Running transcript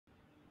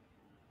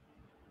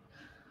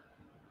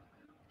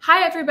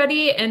Hi,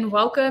 everybody, and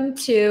welcome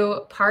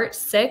to part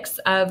 6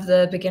 of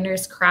the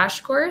Beginner's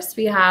Crash Course.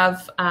 We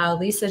have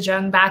Lisa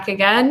Jung back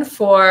again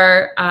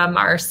for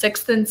our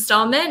 6th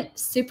installment.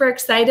 Super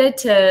excited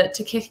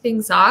to kick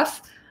things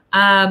off.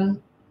 And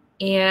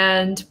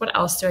what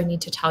else do I need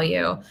to tell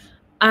you?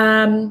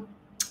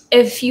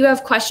 If you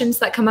have questions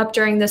that come up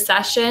during the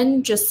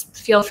session, just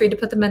feel free to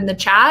put them in the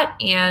chat,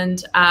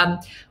 and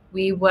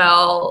we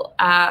will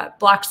try to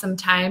block some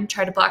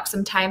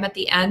time at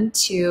the end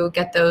to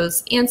get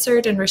those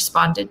answered and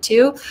responded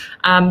to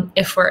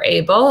if we're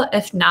able.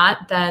 If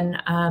not,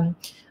 then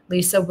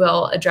Lisa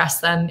will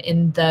address them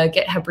in the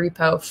GitHub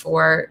repo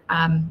for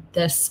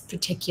this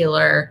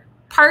particular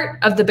part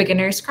of the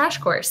Beginner's Crash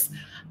Course.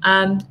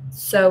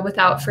 So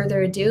without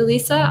further ado,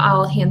 Lisa,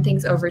 I'll hand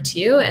things over to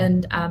you,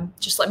 and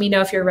just let me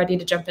know if you're ready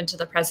to jump into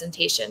the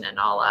presentation, and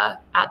I'll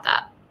add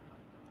that.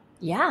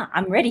 Yeah,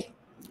 I'm ready.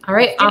 All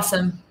right,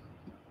 awesome.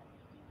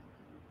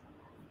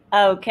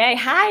 Okay,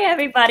 hi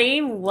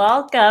everybody.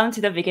 Welcome to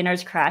the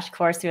Beginner's Crash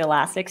Course through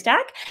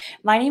Elasticstack.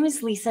 My name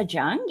is Lisa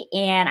Jung,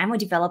 and I'm a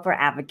developer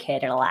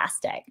advocate at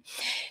Elastic.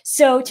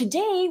 So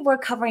today we're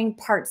covering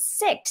part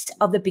 6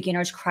 of the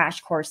Beginner's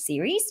Crash Course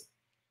series.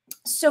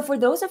 So for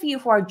those of you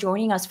who are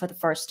joining us for the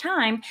first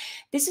time,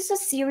 this is a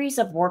series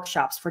of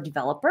workshops for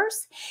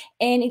developers,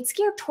 and it's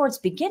geared towards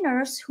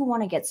beginners who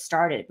want to get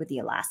started with the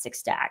Elastic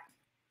Stack.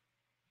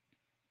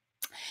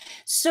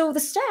 So the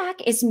stack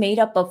is made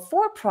up of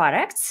 4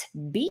 products: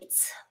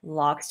 Beats,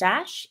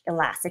 Logstash,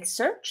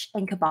 Elasticsearch,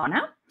 and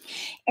Kibana.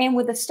 And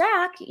with the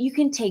stack, you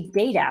can take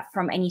data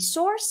from any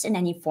source in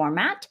any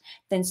format,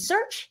 then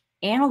search,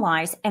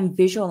 analyze, and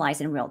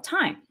visualize in real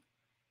time.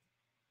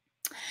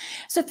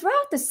 So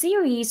throughout the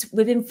series,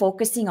 we've been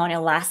focusing on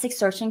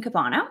Elasticsearch and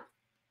Kibana.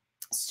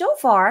 So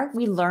far,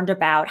 we learned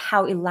about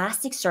how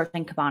Elasticsearch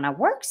and Kibana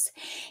works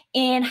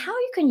and how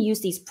you can use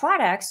these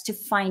products to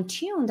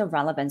fine-tune the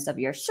relevance of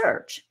your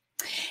search.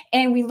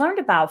 And we learned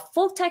about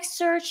full text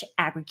search,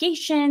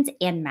 aggregations,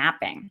 and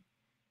mapping.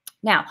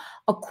 Now,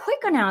 a quick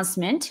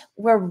announcement: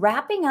 we're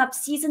wrapping up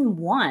season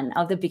 1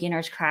 of the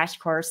Beginner's Crash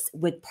Course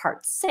with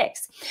part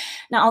 6.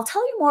 Now, I'll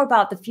tell you more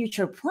about the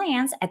future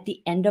plans at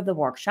the end of the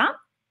workshop.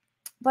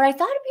 But I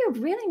thought it'd be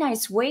a really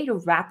nice way to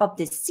wrap up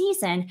this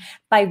season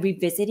by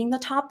revisiting the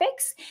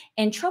topics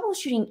and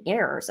troubleshooting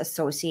errors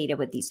associated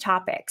with these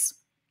topics.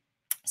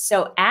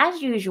 So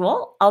as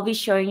usual, I'll be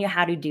showing you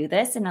how to do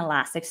this in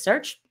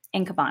Elasticsearch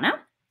and Kibana.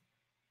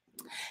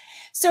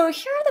 So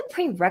here are the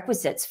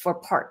prerequisites for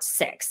part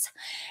 6.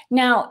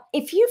 Now,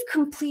 if you've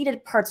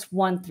completed parts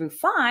 1 through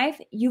 5,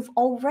 you've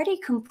already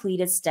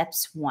completed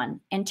steps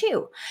 1 and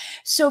 2.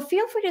 So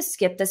feel free to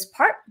skip this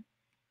part.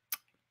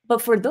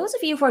 But for those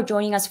of you who are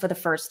joining us for the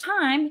first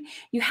time,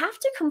 you have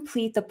to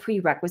complete the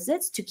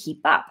prerequisites to keep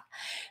up.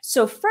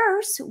 So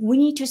first, we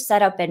need to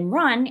set up and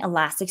run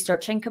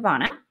Elasticsearch and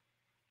Kibana.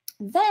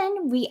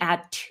 Then we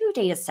add 2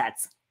 data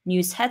sets: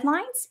 news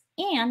headlines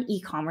and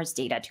e-commerce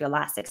data, to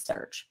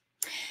Elasticsearch.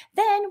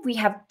 Then we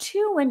have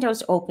 2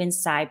 windows open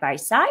side by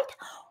side.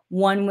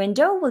 One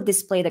window will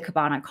display the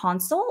Kibana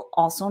console,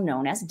 also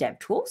known as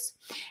DevTools,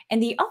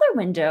 and the other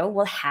window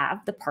will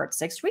have the part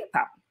 6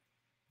 repo.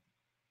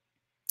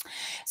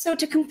 So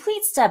to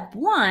complete step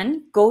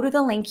 1, go to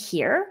the link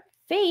here.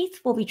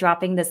 Faith will be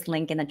dropping this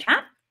link in the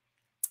chat.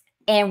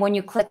 And when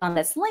you click on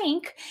this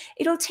link,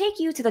 it'll take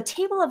you to the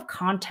table of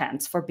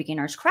contents for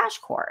Beginner's Crash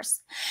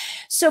Course.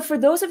 So for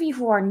those of you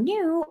who are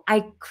new,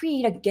 I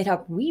create a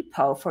GitHub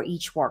repo for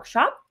each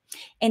workshop.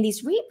 And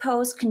these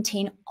repos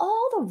contain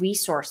all the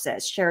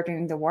resources shared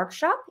during the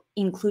workshop,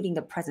 including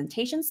the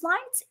presentation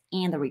slides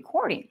and the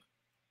recording.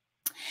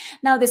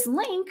 Now, this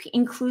link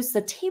includes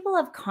the table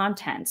of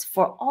contents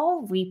for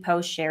all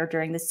repos shared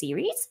during the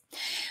series.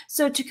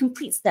 So to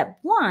complete step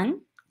 1,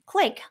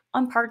 click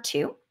on part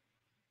 2.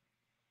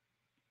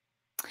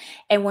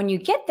 And when you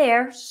get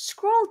there,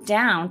 scroll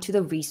down to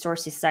the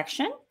resources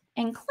section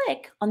and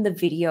click on the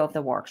video of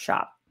the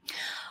workshop.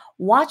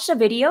 Watch the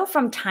video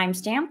from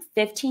timestamp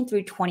 15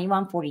 through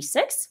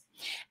 21:46.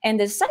 And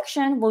this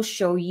section will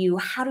show you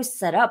how to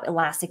set up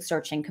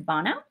Elasticsearch and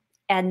Kibana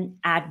and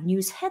add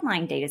news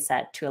headline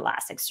dataset to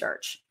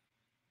Elasticsearch.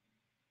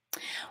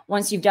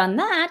 Once you've done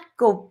that,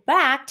 go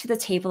back to the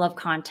table of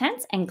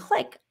contents and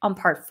click on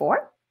part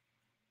 4.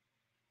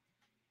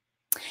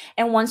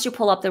 And once you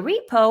pull up the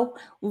repo,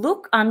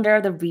 look under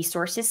the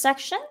resources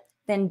section,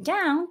 then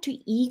down to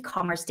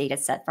e-commerce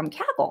dataset from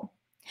Kaggle.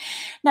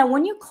 Now,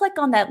 when you click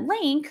on that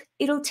link,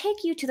 it'll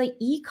take you to the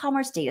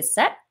e-commerce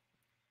dataset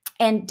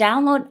and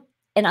download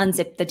and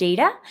unzip the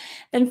data,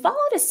 then follow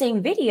the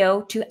same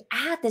video to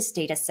add this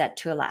data set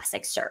to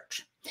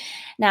Elasticsearch.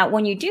 Now,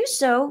 when you do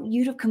so,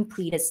 you'd have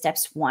completed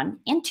steps 1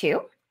 and 2.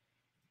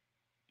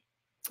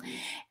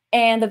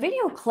 And the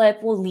video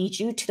clip will lead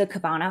you to the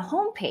Kibana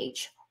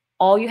homepage.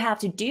 All you have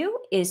to do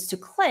is to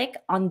click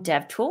on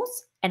DevTools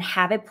and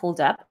have it pulled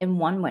up in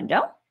one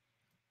window.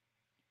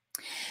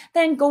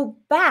 Then go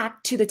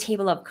back to the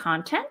table of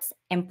contents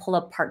and pull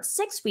up part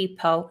 6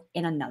 repo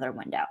in another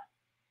window.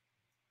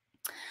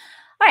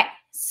 All right,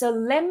 so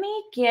let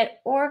me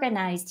get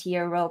organized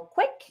here real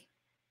quick.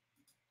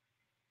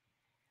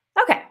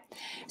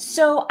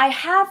 So I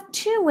have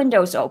two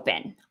windows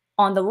open.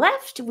 On the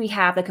left, we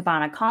have the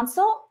Kibana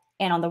console,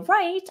 and on the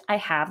right, I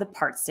have the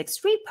Part 6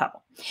 repo.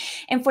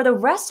 And for the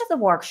rest of the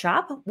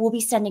workshop, we'll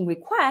be sending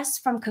requests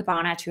from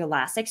Kibana to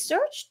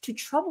Elasticsearch to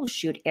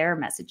troubleshoot error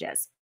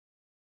messages.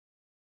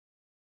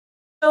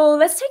 So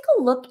let's take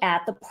a look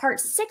at the Part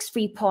 6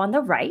 repo on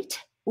the right,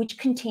 which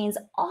contains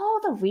all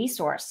the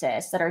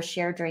resources that are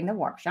shared during the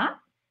workshop.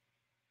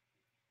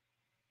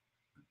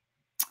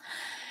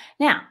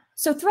 Now,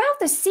 so throughout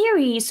the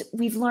series,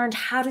 we've learned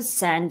how to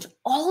send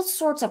all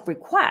sorts of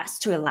requests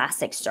to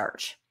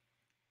Elasticsearch.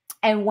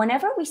 And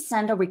whenever we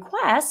send a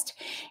request,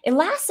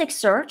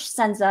 Elasticsearch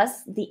sends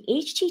us the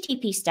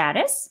HTTP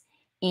status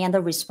and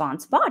the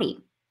response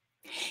body.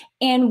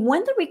 And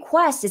when the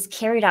request is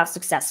carried out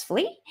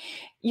successfully,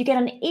 you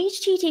get an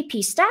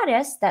HTTP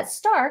status that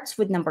starts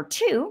with number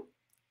 2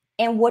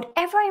 and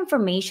whatever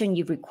information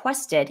you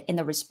requested in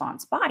the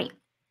response body.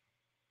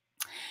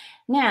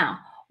 Now,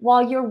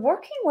 while you're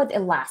working with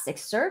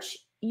Elasticsearch,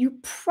 you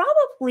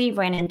probably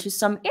ran into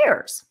some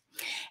errors.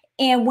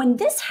 And when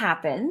this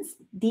happens,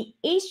 the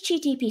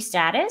HTTP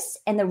status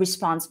and the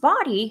response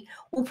body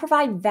will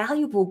provide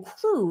valuable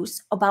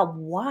clues about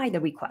why the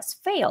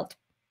request failed.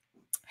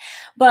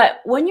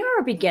 But when you're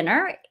a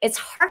beginner, it's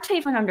hard to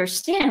even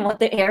understand what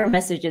the error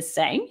message is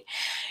saying.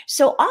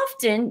 So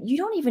often, you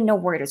don't even know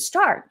where to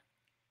start.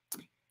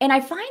 And I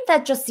find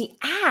that just the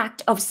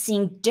act of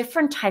seeing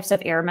different types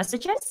of error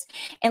messages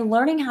and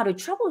learning how to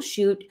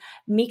troubleshoot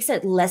makes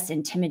it less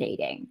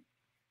intimidating.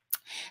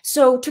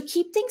 So to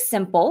keep things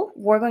simple,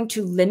 we're going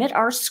to limit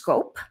our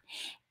scope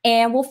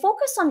and we'll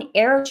focus on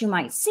errors you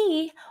might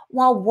see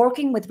while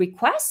working with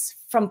requests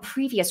from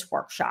previous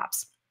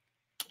workshops.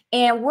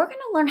 And we're going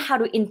to learn how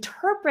to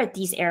interpret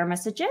these error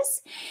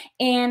messages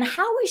and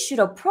how we should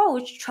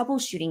approach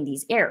troubleshooting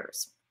these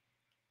errors.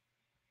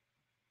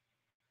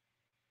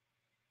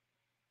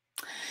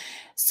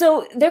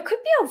 So there could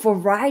be a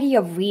variety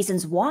of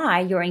reasons why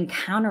you're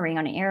encountering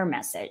an error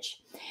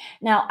message.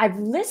 Now, I've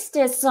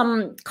listed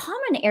some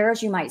common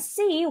errors you might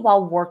see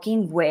while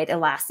working with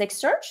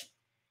Elasticsearch.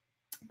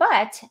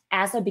 But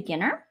as a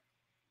beginner,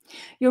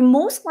 you're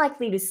most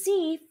likely to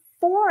see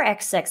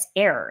 4XX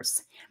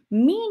errors,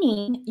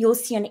 meaning you'll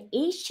see an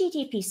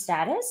HTTP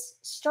status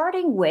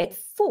starting with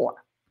 4.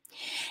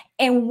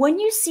 And when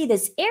you see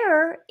this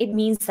error, it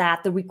means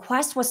that the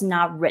request was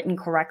not written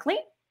correctly,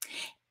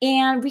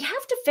 and we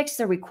have to fix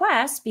the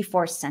request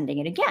before sending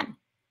it again.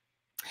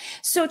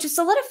 So to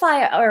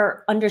solidify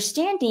our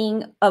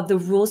understanding of the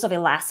rules of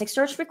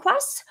Elasticsearch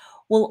requests,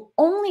 we'll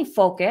only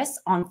focus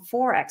on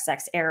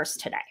 4XX errors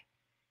today.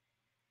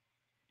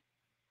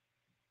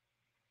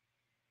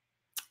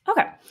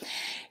 Okay,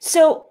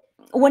 so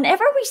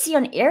whenever we see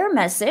an error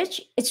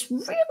message, it's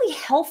really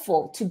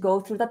helpful to go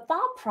through the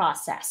thought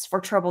process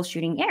for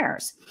troubleshooting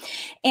errors.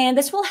 And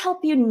this will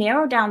help you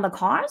narrow down the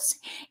cause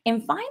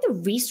and find the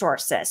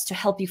resources to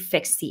help you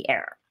fix the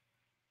error.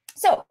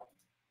 So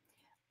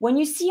when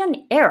you see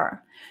an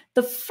error,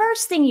 the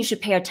first thing you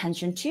should pay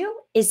attention to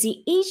is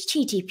the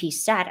HTTP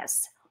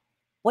status.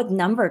 What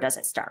number does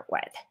it start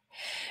with?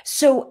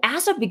 So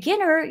as a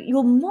beginner,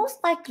 you'll most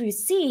likely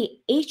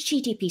see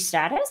HTTP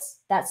status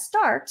that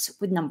starts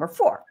with number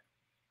 4.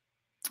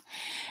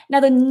 Now,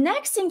 the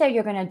next thing that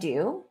you're going to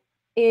do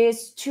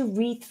is to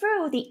read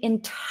through the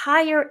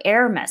entire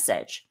error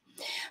message.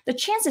 The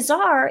chances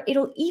are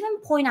it'll even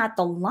point out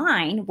the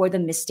line where the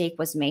mistake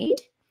was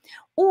made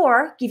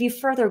or give you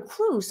further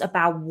clues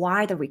about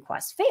why the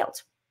request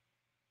failed.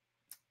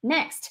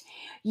 Next,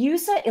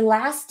 use the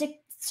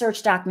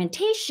Elasticsearch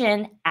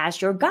documentation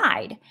as your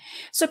guide.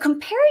 So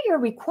compare your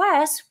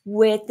request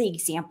with the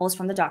examples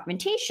from the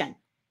documentation.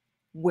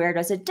 Where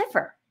does it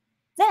differ?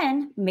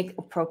 Then make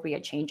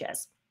appropriate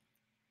changes.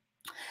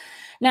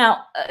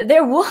 Now,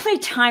 there will be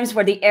times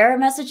where the error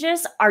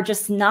messages are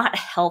just not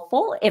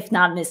helpful, if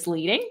not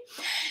misleading.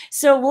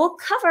 So we'll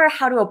cover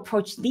how to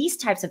approach these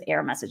types of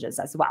error messages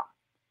as well.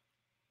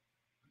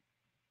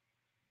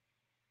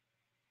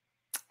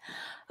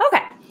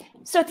 Okay,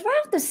 so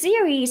throughout the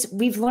series,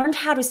 we've learned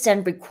how to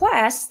send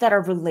requests that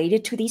are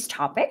related to these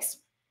topics.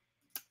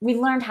 We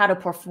learned how to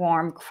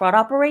perform CRUD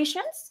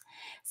operations,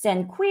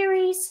 send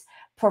queries,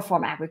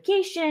 perform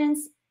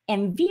aggregations,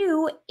 and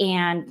view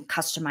and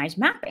customize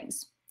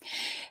mappings.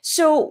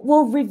 So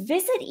we'll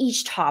revisit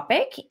each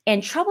topic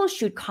and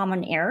troubleshoot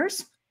common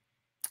errors.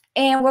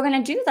 And we're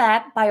going to do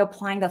that by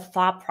applying the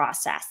thought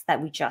process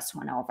that we just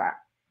went over.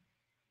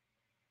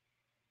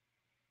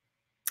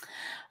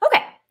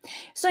 Okay,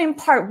 so in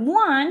part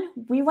 1,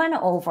 we went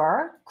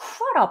over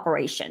CRUD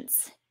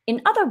operations.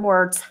 In other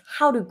words,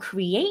 how to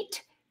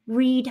create,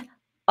 read,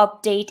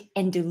 update,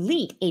 and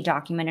delete a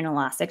document in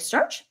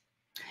Elasticsearch.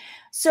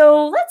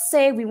 So let's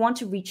say we want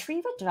to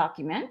retrieve a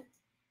document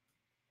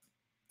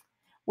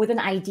with an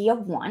ID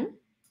of 1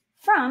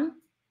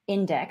 from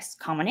index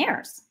common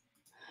errors.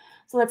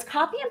 So let's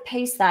copy and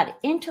paste that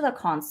into the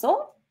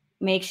console.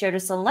 Make sure to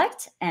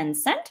select and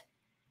send.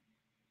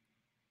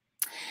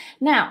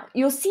 Now,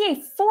 you'll see a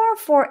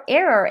 404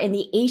 error in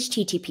the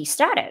HTTP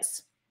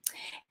status.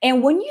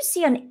 And when you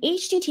see an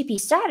HTTP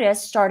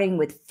status starting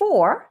with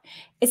 4,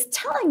 it's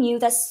telling you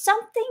that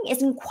something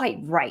isn't quite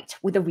right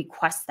with the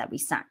request that we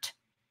sent.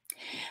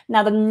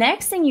 Now, the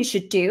next thing you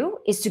should do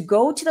is to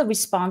go to the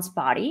response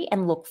body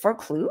and look for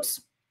clues.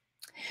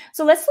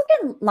 So let's look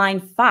at line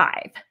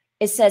 5.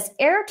 It says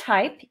error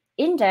type,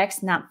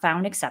 index not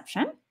found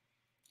exception.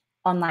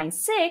 On line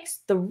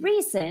 6, the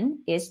reason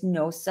is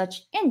no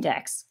such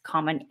index,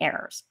 common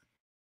errors.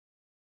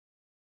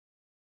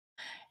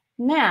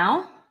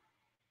 Now,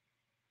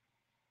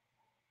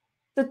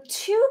 the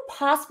two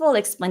possible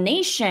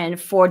explanations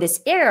for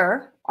this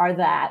error are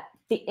that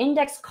the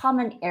index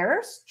common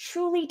errors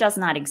truly does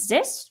not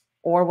exist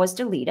or was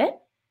deleted,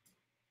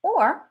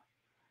 or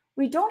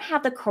we don't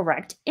have the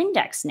correct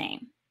index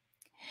name.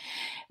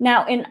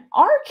 Now, in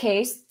our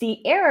case,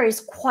 the error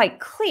is quite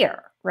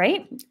clear,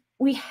 right?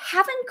 We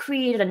haven't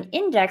created an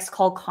index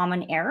called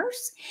common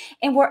errors,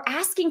 and we're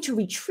asking to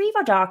retrieve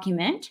a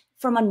document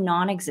from a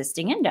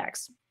non-existing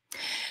index.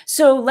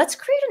 So let's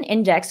create an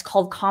index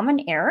called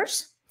common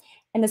errors,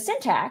 and the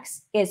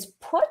syntax is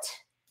put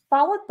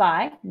followed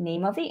by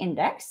name of the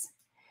index.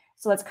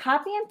 So let's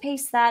copy and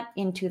paste that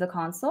into the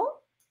console.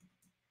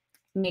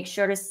 Make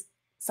sure to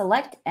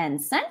select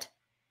and send.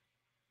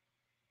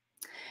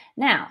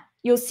 Now,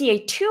 you'll see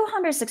a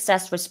 200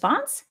 success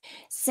response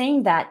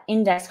saying that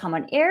index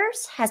common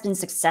errors has been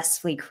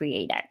successfully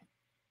created.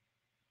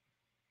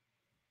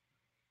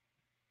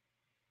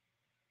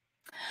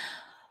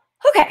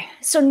 Okay,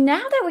 so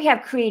now that we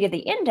have created the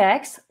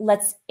index,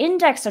 let's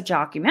index a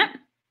document.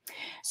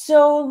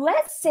 So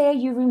let's say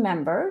you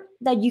remember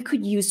that you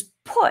could use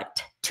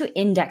put to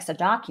index a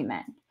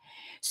document.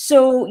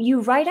 So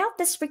you write out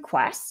this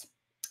request.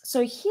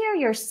 So here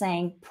you're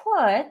saying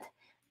put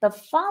the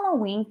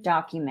following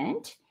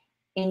document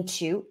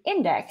into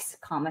index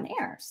common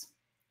errors.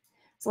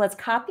 So let's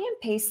copy and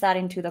paste that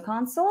into the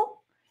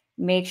console.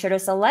 Make sure to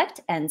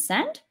select and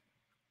send.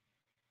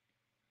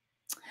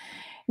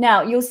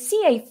 Now you'll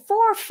see a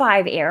 4 or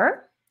 5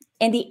 error,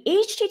 and the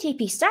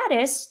HTTP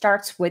status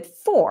starts with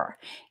 4,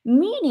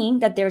 meaning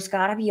that there's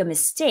got to be a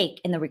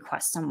mistake in the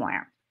request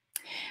somewhere.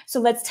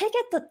 So let's take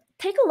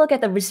a look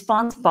at the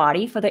response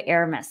body for the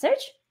error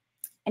message.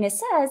 And it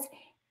says,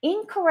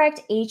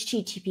 incorrect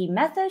HTTP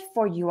method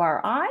for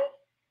URI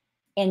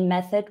and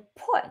method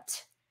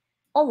put,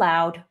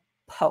 allowed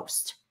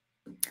post.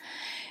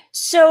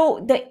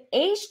 So the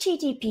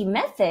HTTP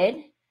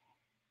method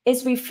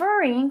is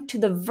referring to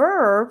the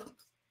verb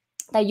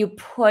that you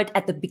put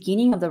at the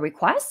beginning of the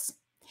request.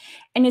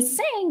 And it's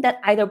saying that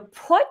either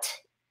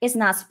put is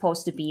not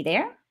supposed to be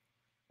there,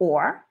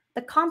 or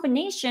the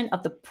combination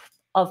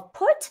of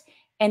put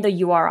and the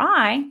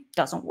URI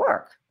doesn't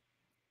work.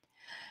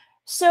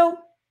 So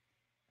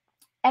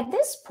at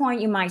this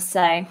point, you might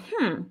say,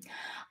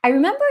 I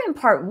remember in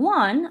part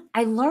 1,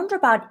 I learned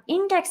about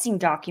indexing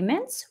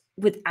documents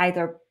with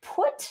either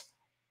put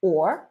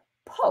or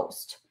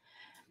post.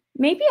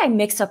 Maybe I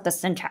mix up the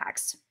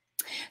syntax.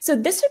 So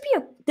this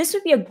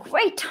would be a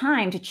great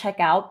time to check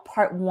out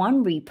part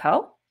 1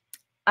 repo.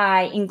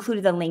 I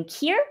included a link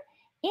here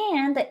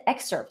and the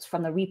excerpts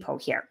from the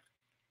repo here.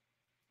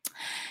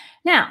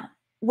 Now,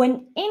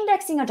 when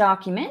indexing a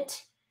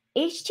document,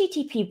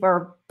 HTTP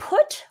verb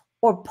put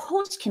or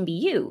post can be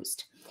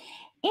used.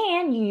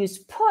 And you use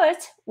put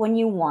when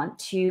you want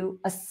to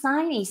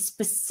assign a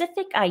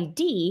specific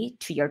ID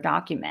to your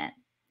document.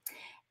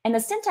 And the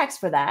syntax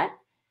for that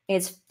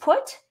is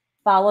put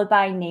followed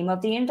by name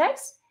of the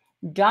index,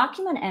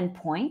 document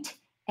endpoint,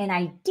 and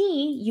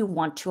ID you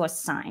want to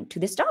assign to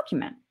this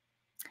document.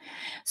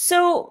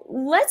 So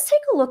let's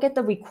take a look at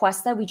the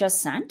request that we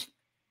just sent.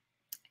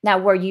 Now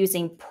we're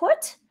using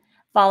put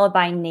followed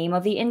by name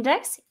of the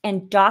index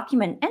and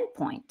document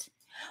endpoint.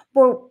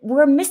 But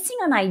we're missing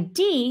an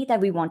ID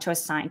that we want to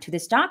assign to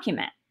this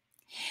document.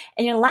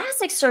 And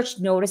Elasticsearch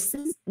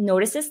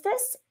notices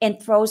this and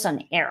throws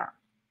an error.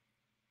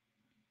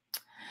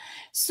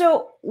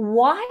 So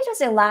why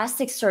does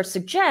Elasticsearch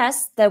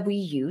suggest that we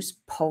use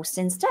post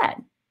instead?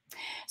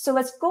 So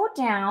let's go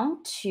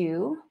down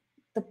to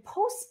the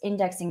post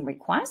indexing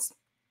request.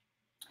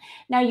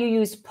 Now you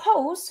use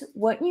post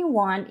when you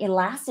want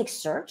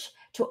Elasticsearch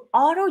to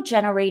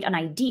auto-generate an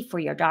ID for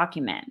your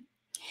document.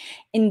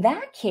 In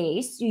that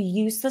case, you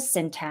use the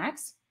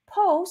syntax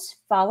post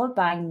followed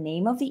by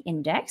name of the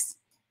index,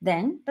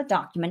 then the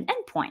document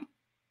endpoint.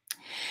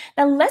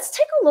 Now let's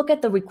take a look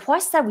at the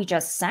request that we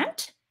just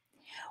sent.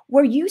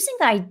 We're using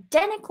the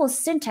identical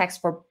syntax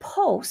for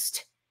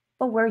post,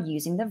 but we're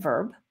using the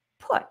verb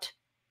put.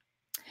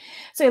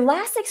 So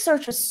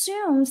Elasticsearch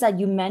assumes that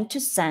you meant to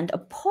send a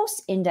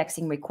post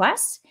indexing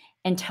request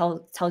and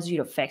tells you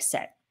to fix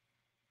it.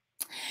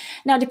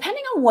 Now,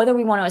 depending on whether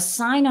we want to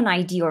assign an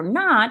ID or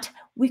not,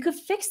 we could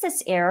fix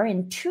this error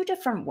in 2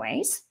 different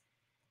ways.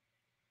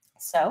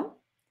 So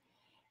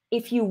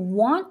if you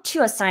want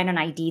to assign an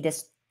ID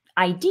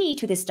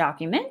to this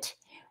document,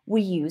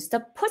 we use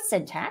the put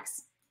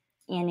syntax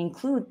and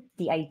include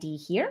the ID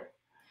here.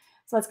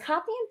 So let's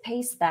copy and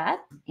paste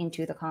that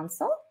into the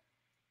console.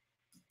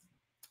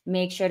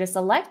 Make sure to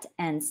select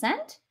and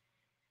send.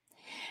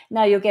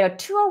 Now you'll get a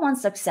 201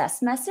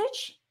 success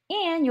message,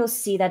 and you'll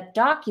see that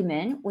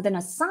document with an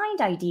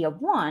assigned ID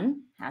of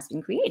 1 has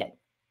been created.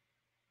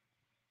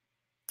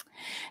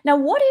 Now,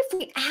 what if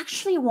we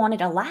actually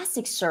wanted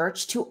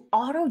Elasticsearch to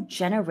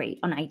auto-generate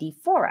an ID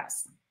for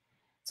us?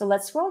 So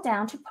let's scroll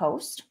down to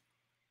post.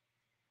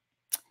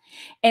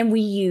 And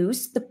we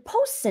use the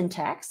post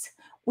syntax,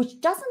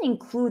 which doesn't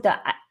include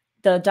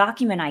the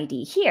document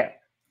ID here.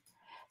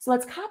 So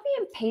let's copy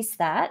and paste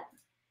that,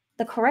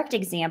 the correct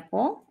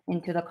example,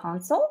 into the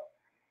console.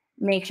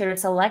 Make sure to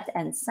select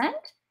and send.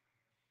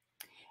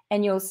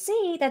 And you'll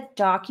see that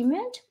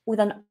document with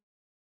an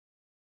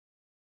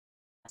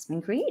has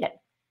been created.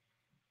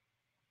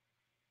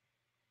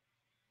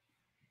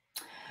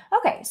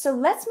 Okay, so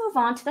let's move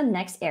on to the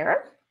next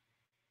error.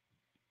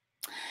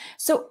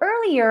 So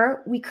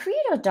earlier, we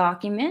created a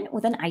document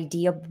with an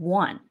ID of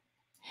 1.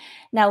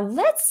 Now,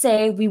 let's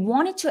say we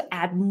wanted to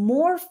add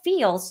more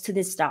fields to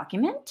this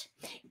document.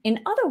 In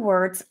other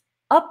words,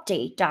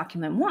 update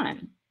document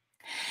 1.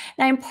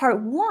 Now, in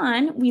part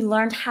 1, we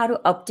learned how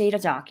to update a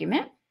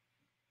document.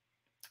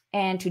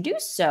 And to do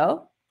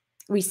so,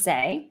 we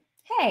say,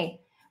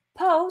 hey,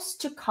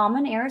 post to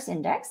common errors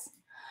index.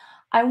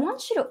 I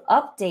want you to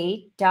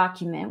update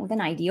document with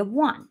an ID of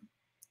 1.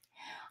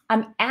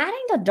 I'm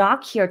adding the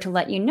doc here to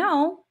let you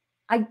know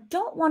I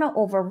don't want to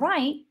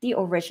overwrite the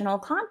original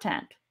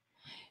content.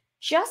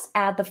 Just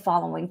add the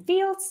following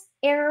fields,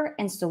 error,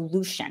 and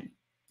solution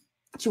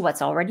to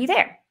what's already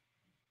there.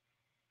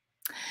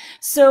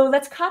 So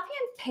let's copy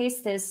and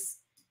paste this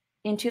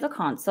into the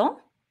console.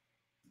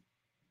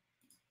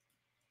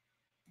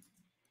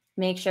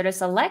 Make sure to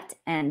select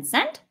and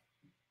send.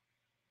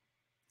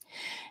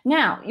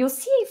 Now, you'll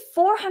see a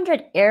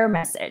 400 error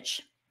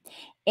message.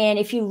 And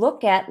if you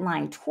look at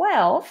line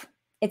 12,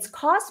 it's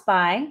caused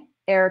by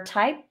error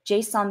type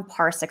JSON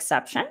parse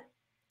exception.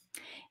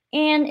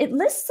 And it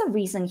lists the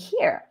reason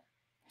here.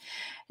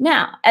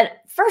 Now,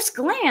 at first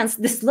glance,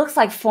 this looks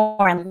like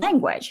foreign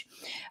language,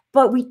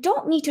 but we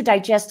don't need to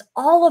digest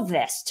all of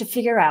this to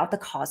figure out the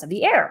cause of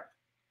the error.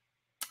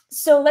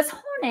 So let's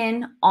hone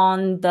in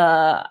on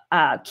the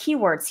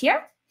keywords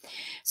here.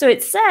 So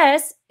it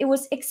says it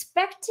was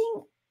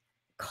expecting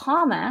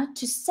comma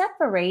to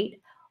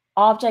separate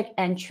object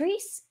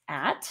entries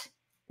at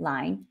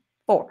line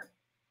 4.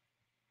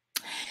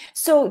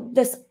 So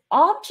this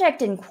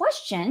object in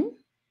question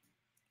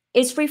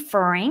is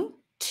referring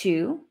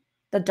to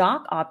the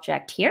doc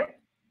object here.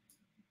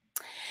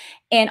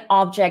 And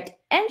object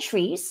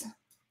entries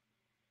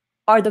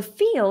are the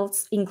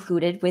fields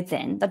included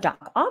within the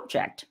doc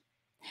object.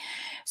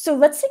 So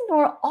let's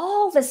ignore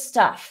all this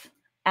stuff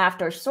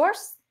after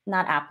source,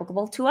 not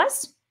applicable to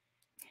us.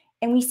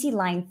 And we see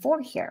line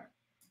 4 here.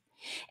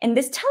 And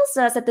this tells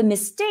us that the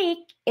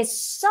mistake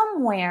is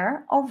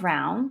somewhere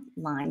around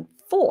line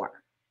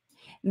 4.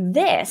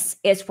 This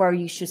is where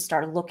you should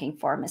start looking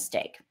for a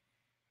mistake.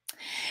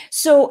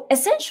 So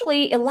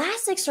essentially,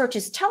 Elasticsearch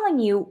is telling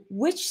you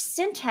which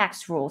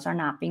syntax rules are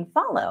not being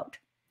followed.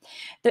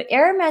 The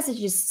error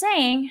message is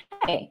saying,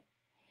 hey,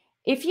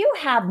 if you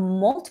have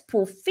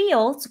multiple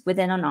fields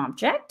within an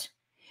object,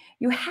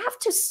 you have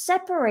to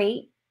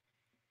separate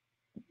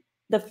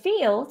the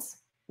fields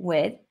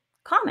with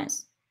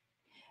commas.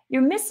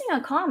 You're missing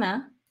a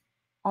comma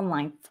on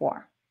line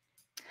 4.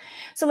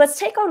 So let's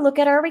take a look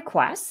at our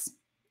requests.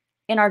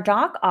 In our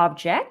doc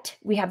object,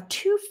 we have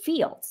 2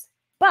 fields,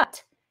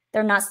 but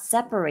they're not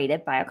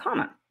separated by a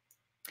comma.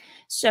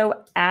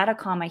 So add a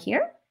comma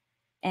here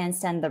and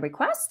send the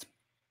request.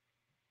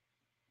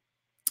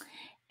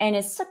 And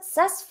it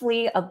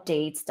successfully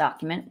updates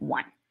document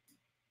 1.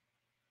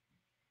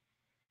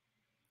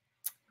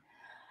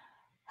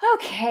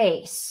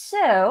 Okay,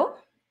 so,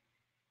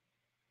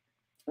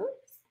 all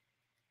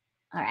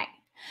right.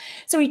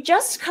 So we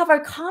just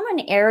covered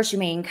common errors you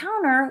may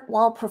encounter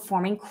while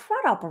performing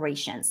CRUD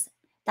operations.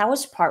 That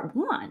was part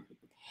 1.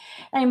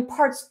 And in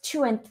parts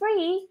 2 and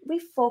 3, we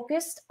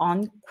focused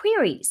on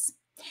queries.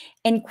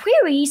 And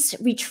queries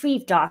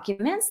retrieve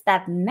documents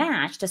that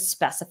match the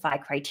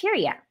specified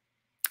criteria.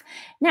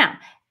 Now,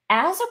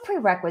 as a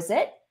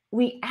prerequisite,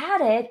 we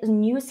added a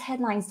news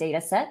headlines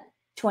dataset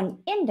to an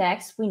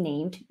index we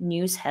named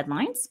news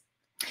headlines.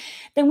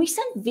 Then we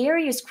sent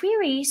various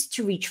queries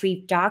to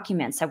retrieve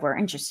documents that we're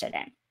interested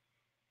in.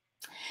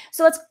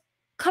 So let's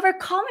cover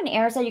common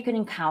errors that you can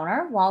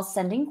encounter while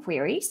sending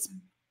queries.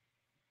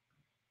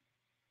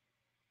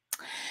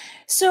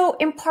 So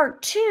in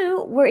part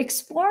 2, we're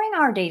exploring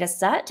our data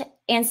set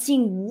and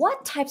seeing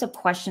what types of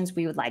questions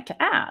we would like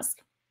to ask.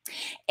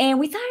 And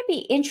we thought it'd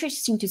be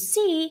interesting to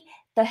see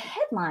the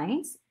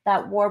headlines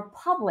that were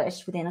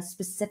published within a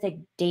specific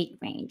date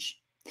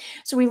range.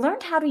 So we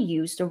learned how to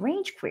use the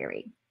range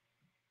query.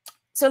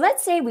 So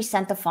let's say we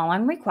sent the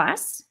following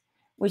request.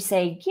 We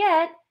say,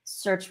 get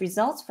search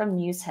results from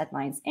news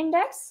headlines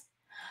index.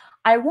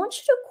 I want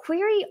you to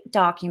query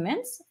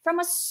documents from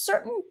a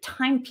certain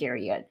time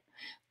period.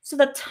 So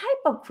the type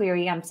of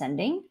query I'm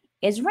sending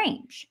is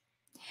range.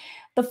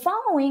 The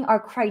following are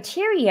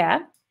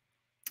criteria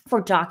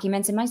for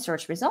documents in my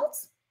search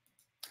results.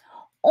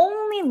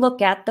 Only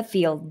look at the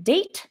field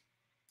date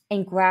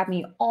and grab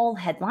me all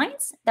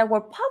headlines that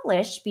were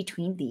published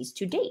between these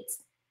two dates.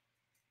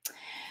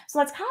 So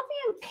let's copy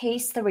and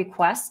paste the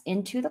request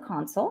into the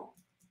console.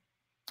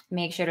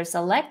 Make sure to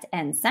select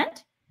and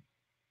send.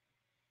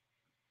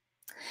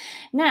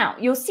 Now,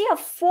 you'll see a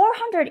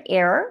 400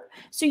 error,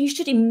 so you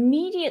should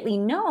immediately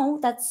know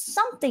that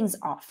something's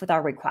off with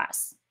our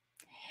request.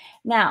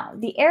 Now,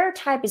 the error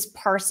type is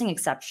parsing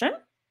exception.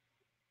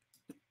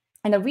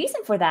 And the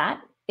reason for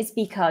that is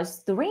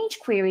because the range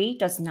query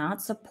does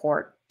not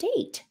support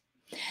date.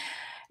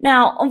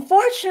 Now,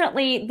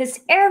 unfortunately,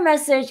 this error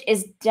message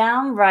is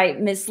downright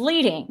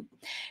misleading.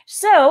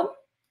 So,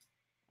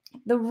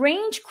 the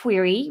range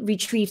query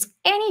retrieves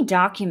any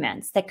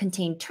documents that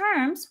contain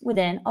terms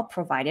within a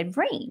provided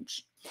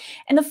range.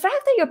 And the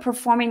fact that you're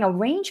performing a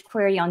range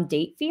query on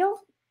date field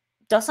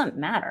doesn't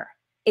matter.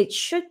 It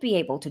should be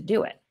able to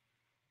do it.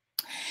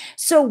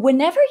 So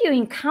whenever you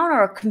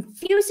encounter a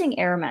confusing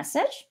error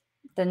message,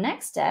 the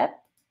next step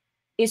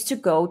is to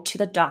go to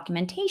the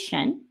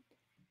documentation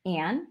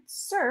and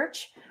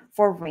search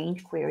for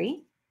range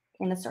query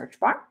in the search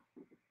bar.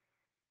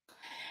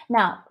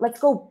 Now, let's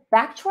go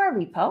back to our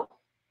repo.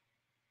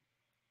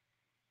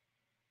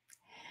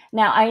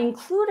 Now, I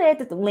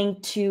included the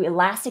link to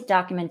Elastic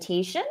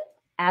documentation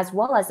as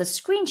well as the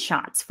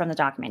screenshots from the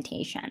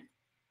documentation.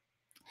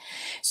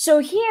 So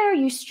here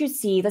you should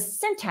see the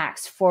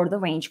syntax for the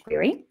range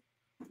query.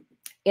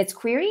 It's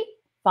query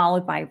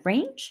followed by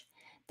range,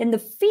 then the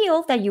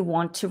field that you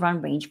want to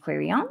run range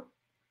query on,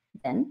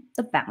 then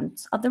the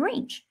bounds of the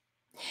range.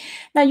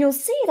 Now you'll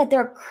see that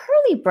there are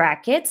curly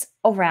brackets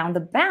around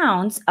the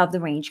bounds of the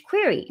range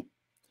query.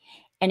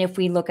 And if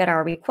we look at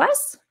our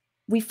requests,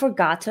 we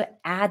forgot to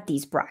add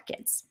these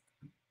brackets.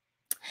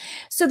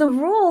 So the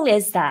rule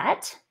is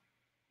that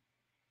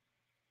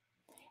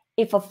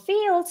if a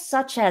field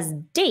such as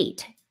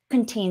date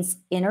contains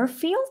inner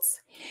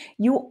fields,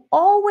 you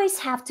always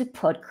have to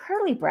put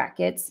curly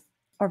brackets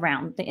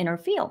around the inner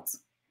fields.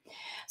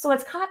 So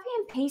let's copy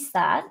and paste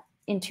that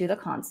into the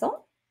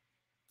console.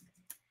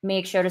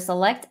 Make sure to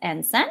select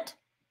and send.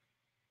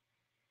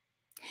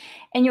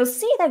 And you'll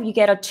see that you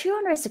get a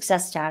 200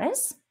 success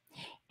status.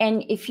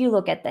 And if you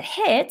look at the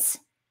hits,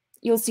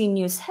 you'll see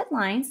news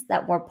headlines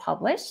that were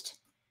published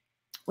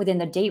within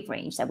the date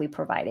range that we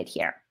provided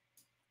here.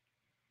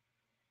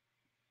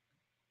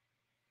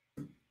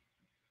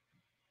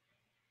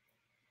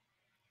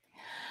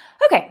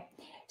 Okay,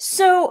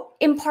 so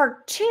in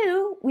part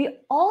 2, we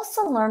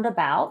also learned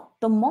about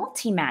the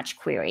multi-match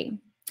query.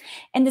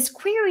 And this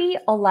query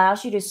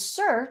allows you to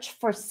search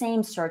for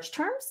same search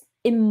terms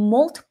in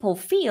multiple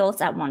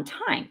fields at one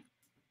time.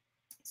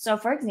 So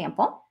for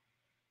example,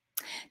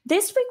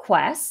 this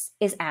request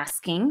is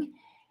asking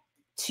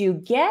to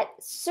get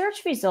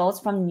search results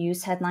from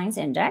news headlines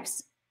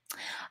index.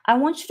 I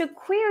want you to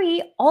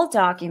query all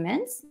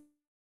documents.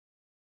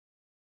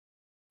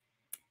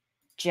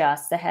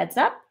 Just a heads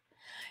up,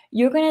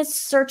 you're going to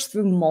search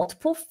through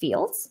multiple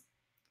fields,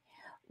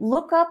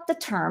 look up the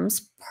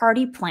terms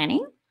party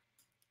planning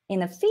in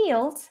the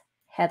fields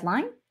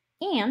headline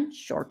and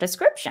short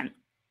description.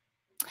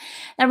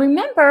 Now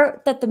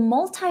remember that the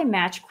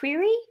multi-match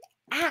query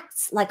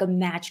acts like a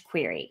match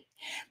query,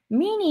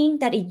 meaning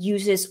that it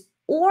uses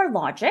OR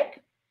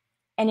logic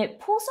and it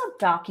pulls up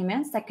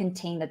documents that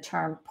contain the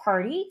term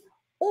party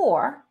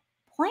or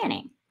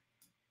planning.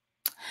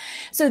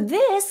 So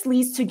this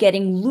leads to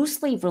getting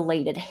loosely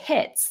related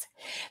hits.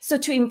 So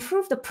to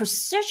improve the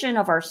precision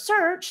of our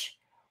search,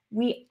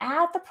 we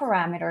add the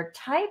parameter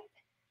type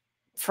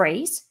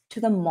phrase to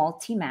the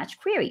multi-match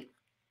query.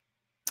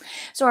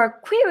 So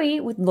our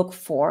query would look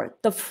for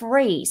the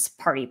phrase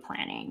party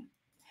planning.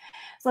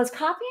 So let's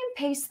copy and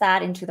paste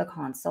that into the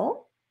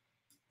console.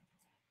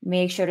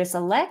 Make sure to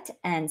select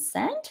and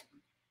send.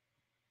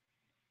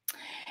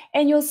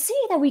 And you'll see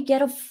that we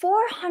get a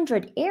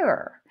 400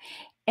 error.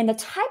 And the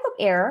type of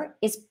error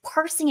is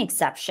parsing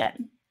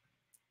exception.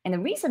 And the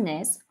reason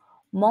is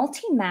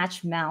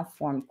multi-match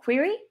malformed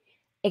query,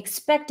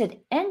 expected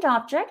end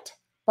object,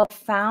 but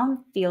found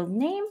field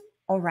name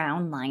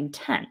around line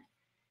 10.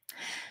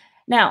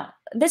 Now,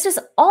 this is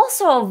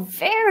also a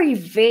very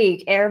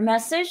vague error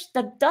message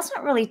that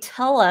doesn't really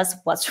tell us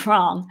what's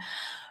wrong.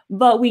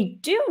 But we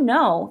do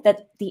know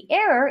that the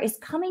error is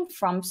coming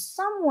from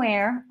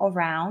somewhere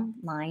around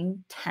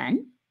line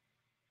 10.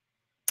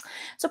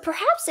 So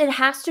perhaps it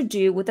has to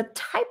do with the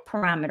type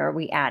parameter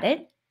we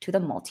added to the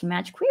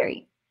multi-match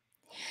query.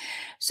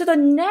 So the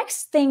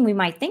next thing we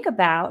might think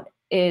about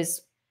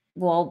is,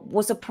 well,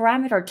 was the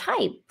parameter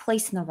type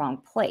placed in the wrong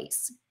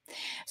place?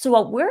 So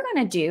what we're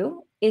going to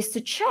do is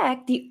to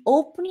check the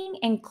opening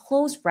and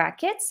close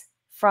brackets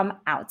from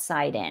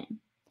outside in.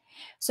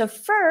 So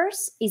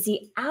first is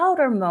the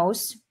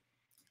outermost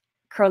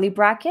curly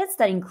brackets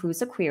that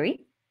includes a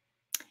query.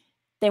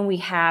 Then we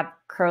have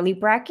curly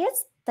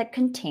brackets that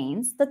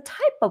contains the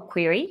type of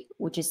query,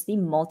 which is the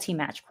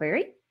multi-match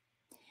query.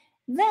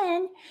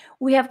 Then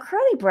we have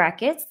curly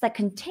brackets that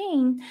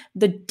contain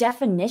the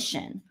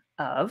definition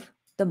of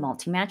the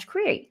multi-match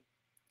query.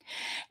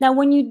 Now,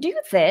 when you do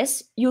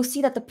this, you'll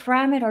see that the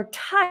parameter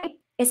type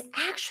is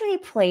actually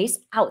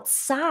placed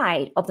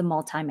outside of the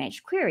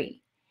multi-match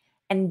query.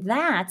 And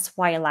that's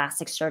why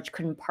Elasticsearch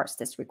couldn't parse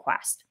this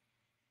request.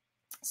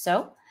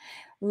 So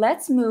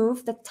let's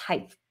move the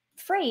type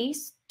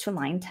phrase to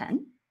line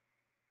 10.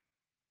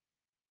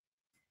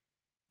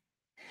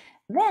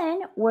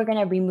 Then we're going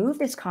to remove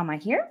this comma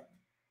here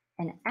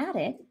and add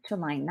it to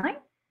line 9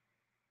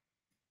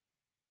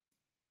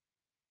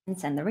 and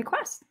send the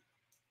request.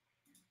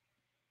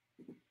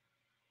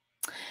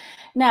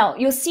 Now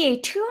you'll see a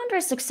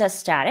 200 success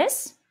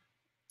status.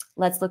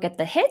 Let's look at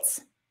the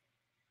hits.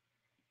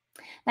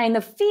 Now in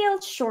the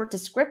field short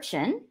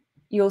description,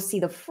 you'll see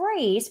the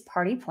phrase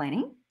party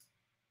planning.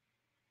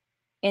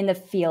 In the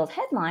field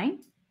headline,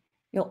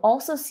 you'll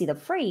also see the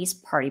phrase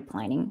party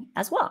planning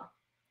as well.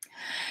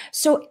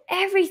 So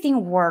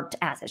everything worked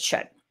as it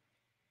should.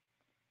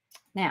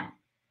 Now,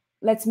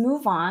 let's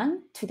move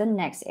on to the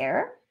next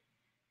error.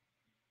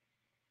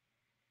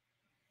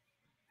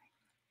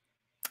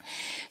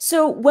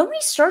 So when we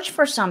search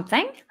for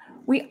something,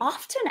 we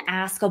often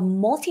ask a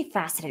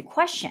multifaceted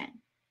question.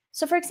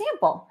 So for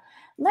example,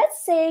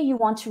 let's say you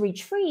want to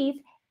retrieve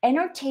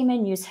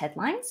entertainment news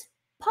headlines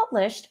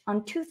published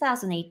on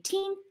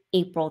 2018,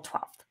 April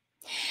 12th.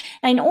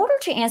 Now, in order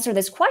to answer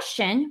this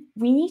question,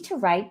 we need to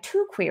write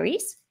two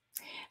queries.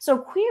 So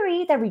a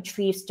query that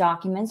retrieves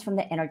documents from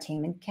the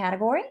entertainment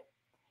category,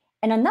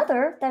 and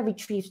another that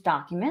retrieves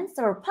documents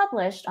that were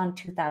published on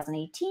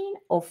 2018,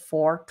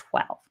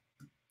 04/12.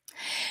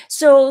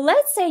 So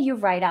let's say you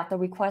write out the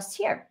request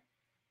here.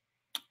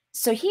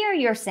 So here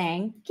you're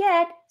saying,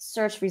 get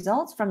search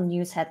results from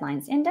news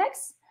headlines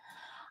index.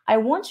 I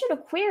want you to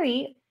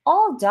query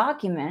all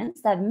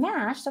documents that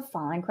match the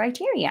following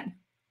criteria.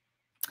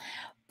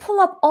 Pull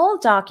up all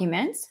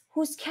documents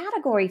whose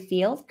category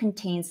field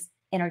contains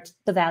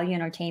the value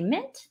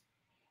entertainment,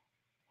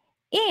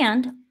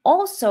 and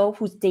also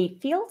whose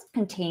date field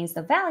contains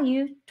the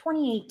value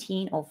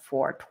 2018,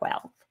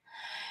 04/12.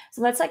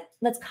 So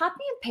let's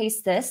copy and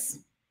paste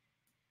this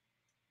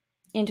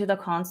into the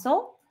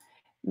console.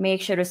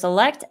 Make sure to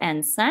select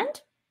and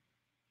send.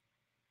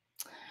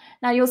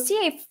 Now you'll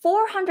see a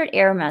 400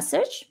 error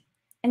message,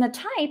 and the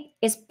type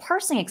is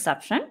parsing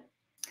exception.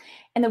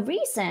 And the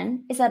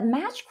reason is that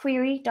match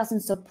query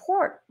doesn't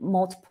support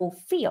multiple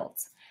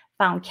fields,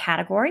 found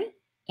category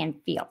and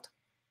field.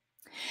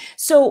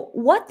 So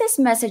what this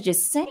message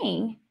is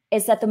saying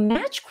is that the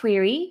match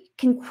query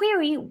can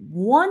query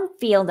one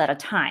field at a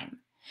time.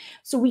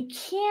 So we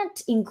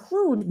can't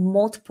include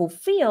multiple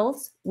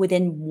fields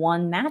within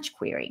one match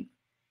query.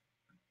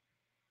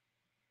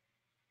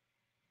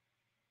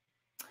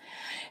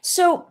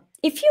 So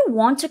if you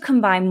want to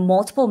combine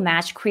multiple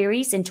match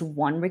queries into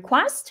one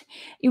request,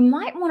 you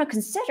might want to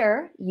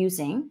consider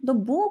using the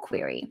bool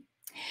query.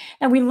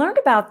 Now, we learned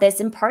about this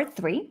in part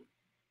 3.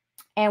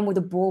 And with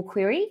a bool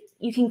query,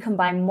 you can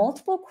combine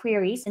multiple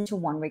queries into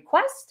one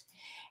request,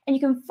 and you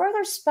can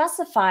further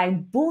specify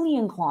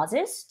Boolean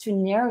clauses to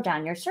narrow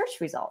down your search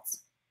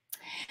results.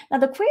 Now,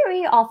 the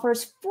query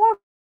offers 4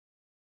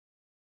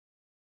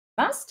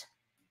 must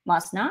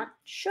not,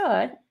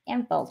 should,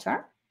 and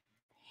filter.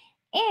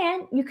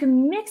 And you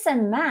can mix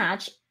and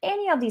match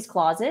any of these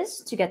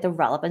clauses to get the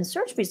relevant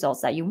search results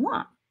that you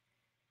want.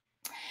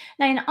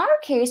 Now, in our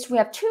case, we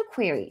have 2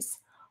 queries.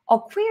 A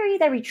query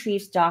that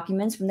retrieves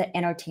documents from the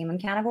entertainment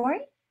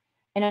category,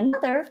 and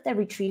another that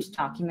retrieves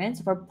documents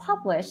that were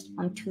published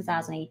on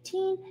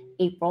 2018,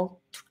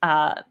 April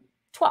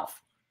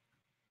 12th.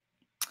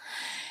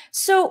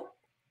 So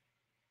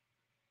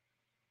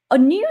a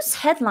news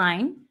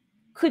headline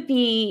could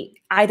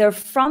be either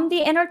from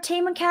the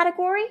entertainment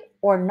category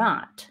or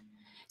not.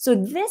 So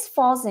this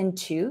falls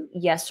into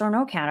yes or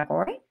no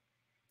category.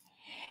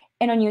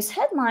 And a news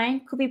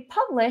headline could be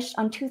published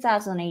on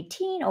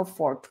 2018,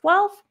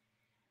 04/12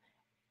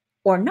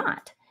 or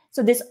not.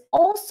 So this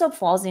also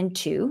falls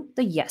into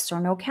the yes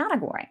or no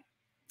category.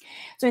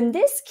 So in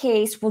this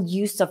case, we'll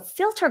use the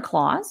filter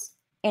clause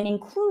and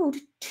include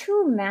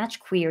 2 match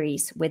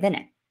queries within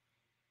it.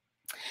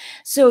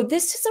 So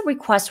this is a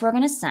request we're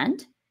going to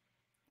send.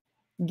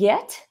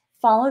 Get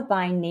followed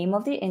by name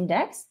of the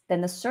index, then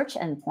the search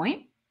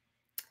endpoint.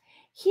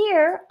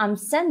 Here, I'm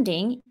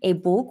sending a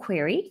bool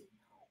query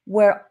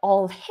where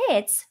all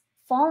hits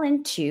fall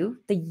into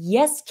the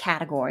yes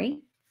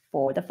category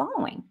for the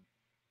following.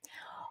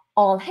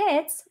 All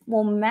hits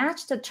will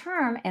match the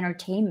term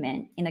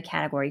entertainment in the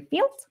category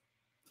field.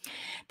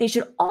 They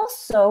should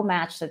also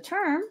match the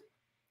term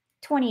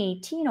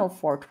 2018,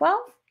 04/12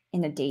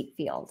 in the date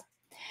field.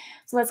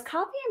 So let's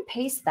copy and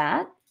paste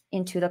that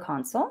into the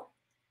console.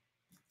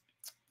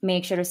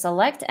 Make sure to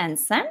select and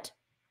send.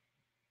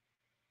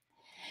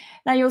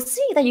 Now you'll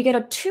see that you get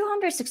a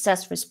 200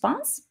 success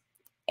response.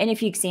 And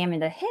if you examine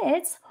the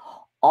hits,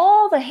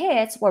 all the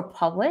hits were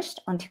published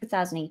on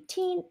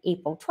 2018,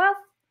 April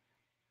 12th.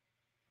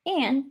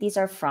 And these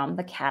are from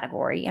the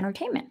category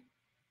entertainment.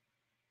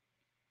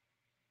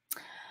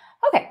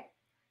 Okay.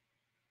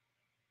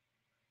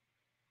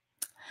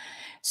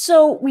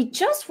 So we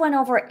just went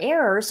over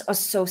errors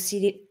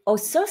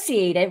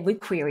associated with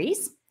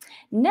queries.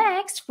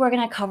 Next, we're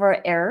going to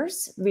cover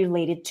errors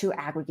related to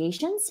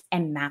aggregations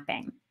and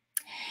mapping.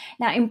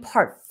 Now, in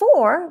part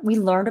 4, we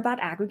learned about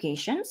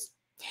aggregations.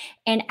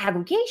 And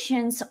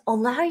aggregations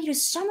allow you to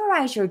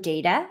summarize your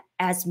data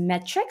as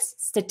metrics,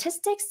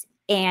 statistics,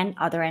 and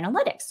other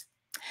analytics.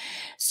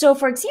 So,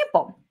 for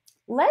example,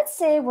 let's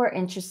say we're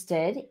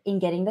interested in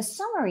getting the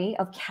summary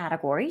of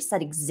categories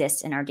that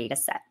exist in our data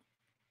set.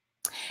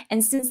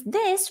 And since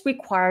this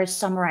requires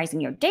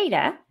summarizing your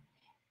data,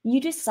 you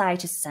decide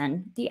to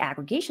send the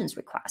aggregations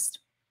request.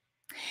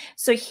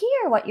 So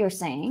here, what you're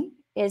saying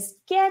is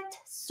get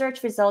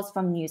search results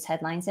from news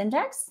headlines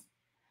index.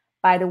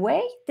 By the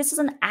way, this is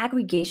an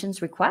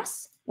aggregations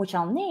request, which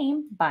I'll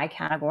name by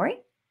category.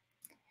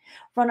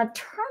 Run a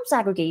terms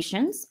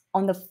aggregations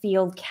on the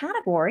field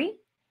category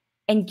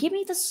and give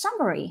me the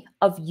summary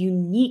of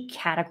unique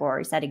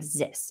categories that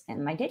exist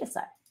in my data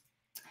set.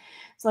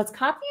 So let's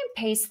copy and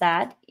paste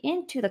that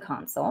into the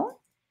console.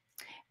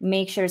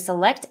 Make sure to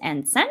select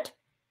and send.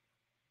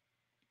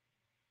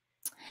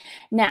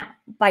 Now,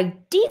 by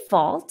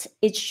default,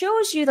 it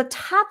shows you the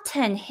top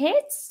 10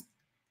 hits,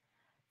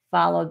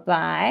 followed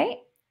by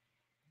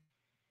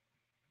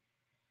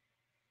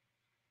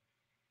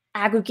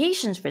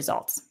aggregations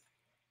results.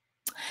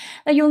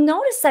 Now, you'll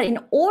notice that in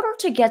order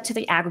to get to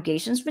the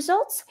aggregations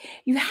results,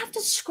 you have to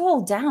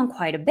scroll down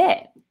quite a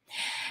bit.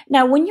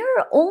 Now, when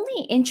you're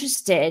only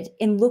interested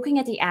in looking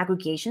at the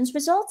aggregations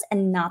results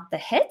and not the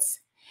hits,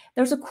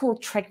 there's a cool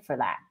trick for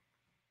that.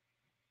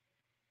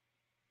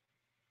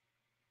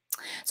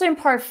 So in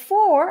part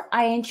 4,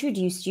 I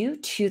introduced you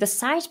to the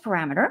size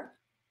parameter.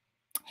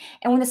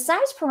 And when the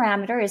size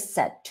parameter is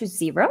set to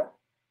 0,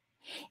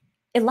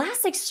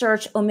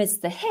 Elasticsearch omits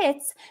the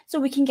hits so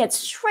we can get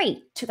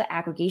straight to the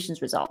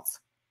aggregations results.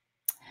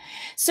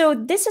 So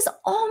this is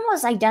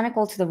almost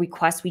identical to the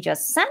request we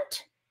just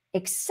sent,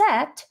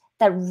 except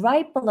that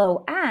right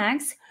below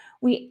ags,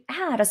 we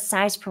add a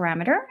size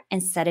parameter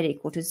and set it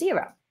equal to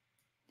 0.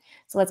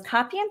 So let's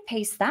copy and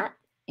paste that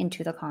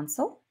into the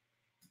console.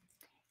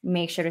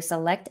 Make sure to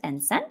select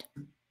and send.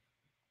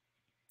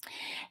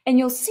 And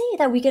you'll see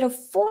that we get a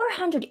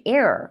 400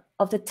 error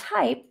of the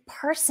type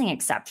parsing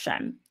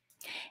exception.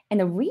 And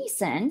the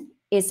reason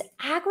is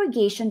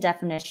aggregation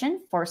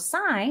definition for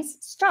size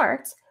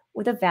starts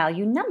with a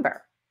value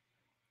number.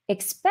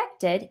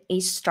 Expected a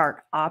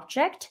start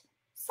object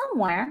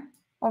somewhere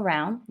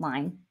around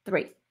line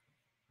 3.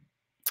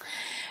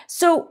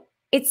 So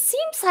it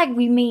seems like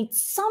we made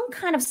some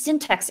kind of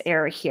syntax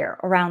error here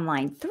around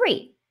line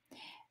 3.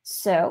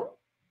 So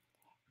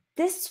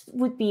this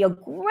would be a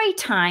great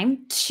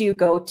time to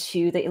go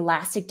to the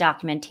Elastic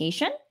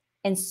documentation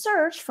and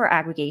search for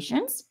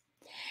aggregations.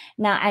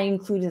 Now, I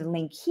included a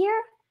link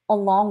here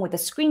along with the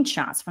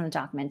screenshots from the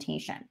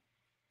documentation.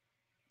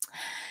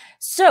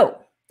 So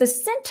the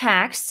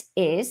syntax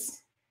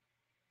is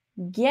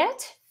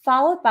get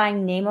followed by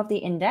name of the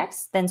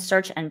index, then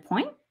search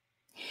endpoint.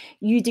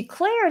 You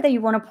declare that you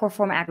want to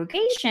perform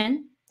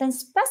aggregation, then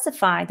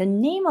specify the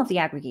name of the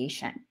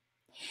aggregation.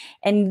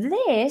 And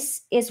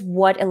this is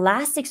what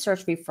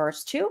Elasticsearch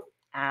refers to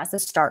as a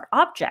start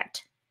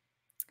object.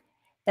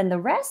 Then the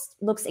rest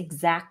looks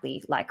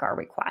exactly like our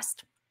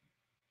request.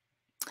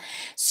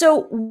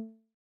 So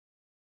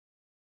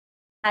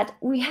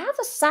we have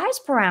a size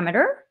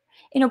parameter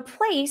in a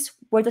place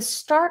where the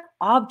start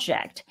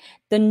object,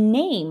 the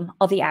name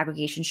of the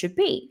aggregation should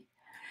be.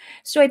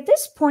 So at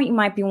this point, you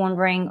might be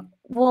wondering,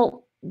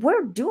 well,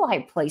 where do I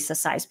place a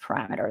size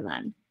parameter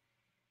then?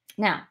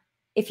 Now,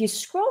 if you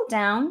scroll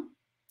down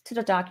to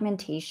the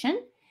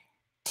documentation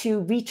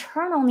to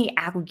return on the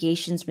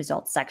aggregations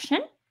results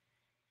section,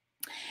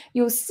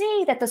 you'll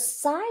see that the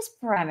size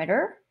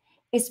parameter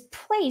is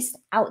placed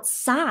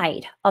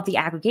outside of the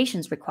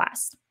aggregations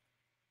request.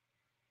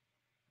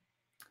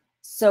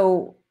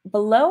 So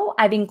below,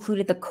 I've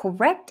included the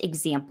correct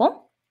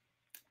example.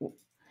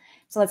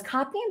 So let's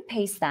copy and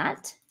paste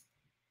that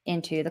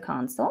into the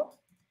console.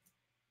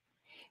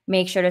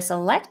 Make sure to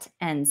select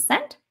and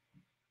send.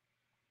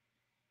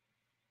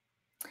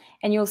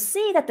 And you'll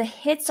see that the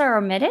hits are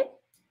omitted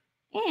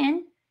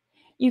and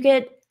you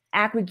get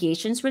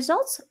aggregations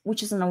results,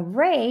 which is an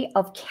array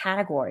of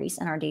categories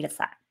in our data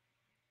set.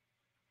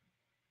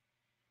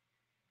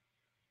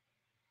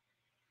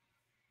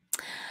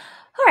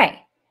 All right,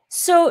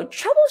 so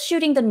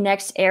troubleshooting the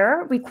next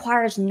error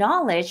requires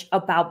knowledge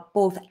about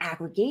both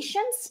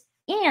aggregations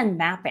and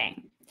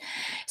mapping.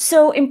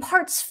 So in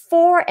parts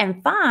 4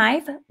 and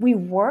 5, we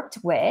worked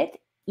with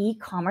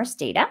e-commerce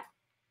data.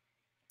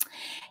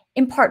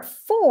 In part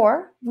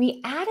 4,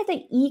 we added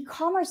the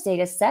e-commerce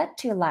data set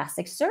to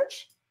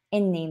Elasticsearch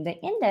and named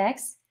the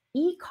index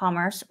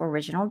e-commerce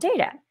original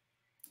data.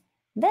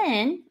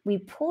 Then we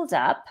pulled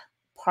up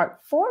part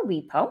 4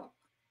 repo,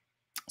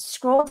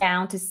 scroll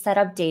down to set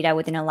up data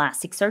within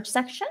Elasticsearch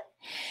section,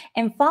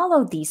 and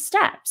follow these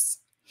steps.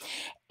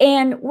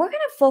 And we're going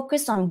to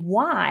focus on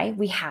why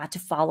we had to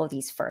follow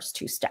these first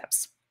 2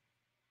 steps.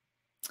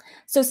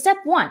 So step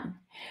 1,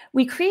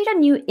 we create a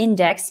new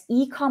index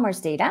e-commerce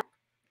data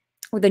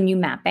with a new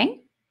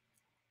mapping.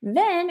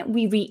 Then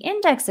we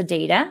re-index the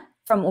data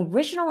from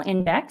original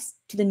index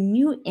to the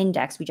new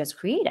index we just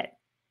created.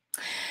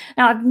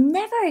 Now, I've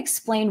never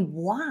explained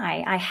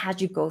why I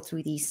had you go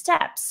through these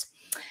steps.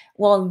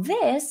 Well,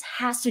 this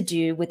has to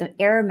do with the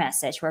error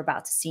message we're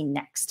about to see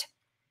next.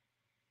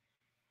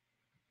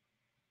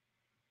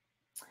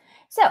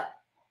 So,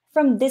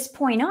 from this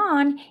point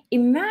on,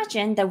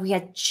 imagine that we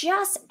had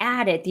just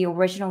added the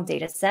original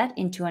data set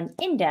into an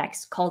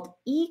index called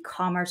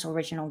e-commerce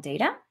original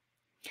data.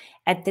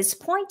 At this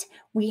point,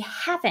 we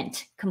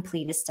haven't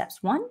completed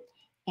steps 1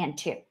 and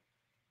 2.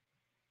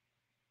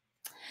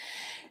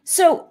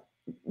 So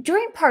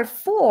during part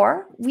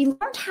 4, we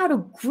learned how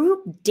to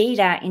group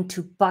data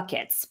into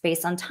buckets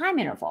based on time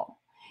interval.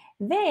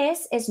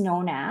 This is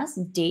known as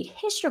date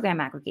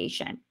histogram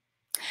aggregation.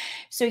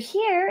 So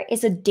here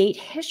is a date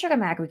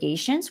histogram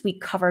aggregations we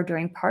covered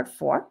during part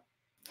 4.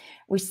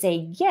 We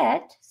say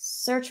get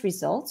search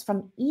results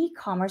from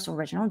e-commerce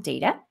original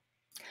data.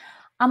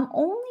 I'm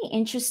only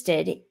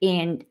interested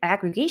in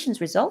aggregations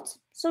results,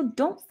 so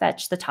don't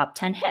fetch the top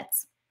 10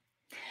 hits.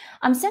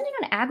 I'm sending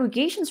an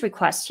aggregations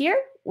request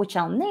here, which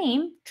I'll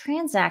name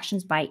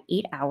transactions by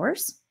 8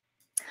 hours.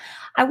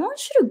 I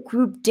want you to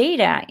group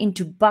data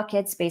into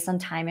buckets based on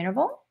time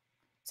interval.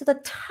 So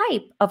the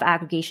type of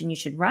aggregation you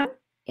should run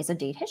is a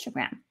date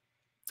histogram.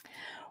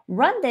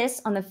 Run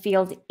this on the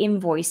field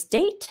invoice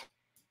date,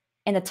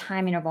 and the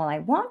time interval I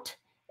want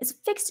is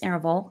a fixed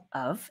interval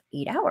of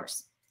 8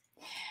 hours.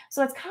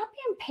 So let's copy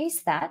and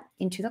paste that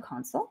into the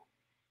console.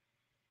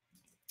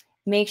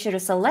 Make sure to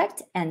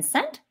select and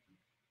send.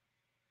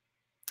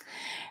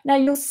 Now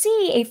you'll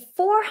see a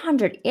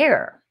 400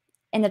 error,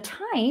 and the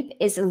type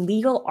is a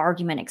legal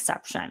argument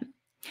exception.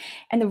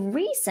 And the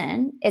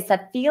reason is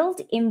that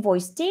field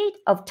invoice date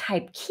of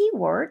type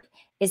keyword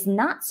is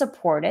not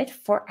supported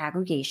for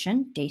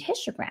aggregation date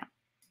histogram.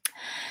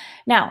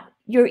 Now,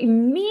 your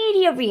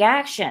immediate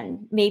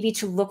reaction may be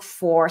to look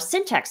for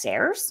syntax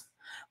errors,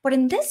 but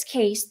in this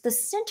case, the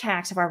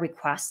syntax of our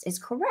request is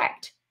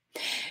correct.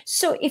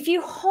 So if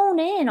you hone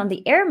in on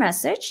the error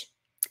message,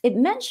 it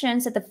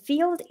mentions that the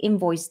field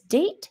invoice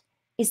date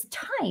is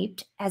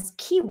typed as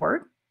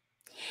keyword,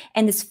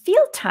 and this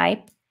field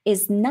type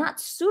is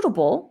not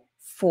suitable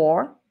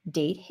for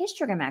date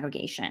histogram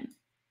aggregation.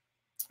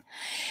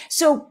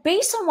 So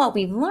based on what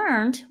we've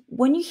learned,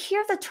 when you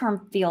hear the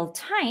term field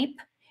type,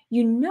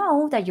 you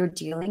know that you're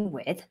dealing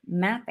with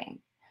mapping.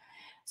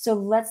 So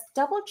let's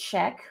double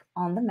check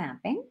on the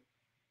mapping.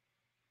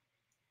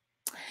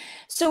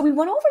 So we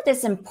went over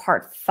this in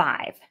part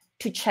 5.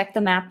 To check the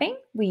mapping,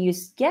 we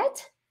use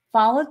get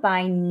followed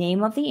by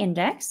name of the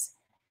index,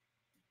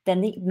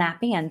 then the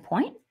mapping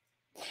endpoint.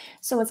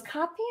 So let's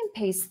copy and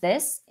paste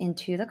this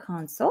into the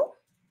console.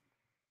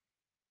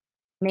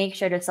 Make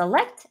sure to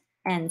select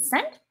and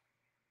send.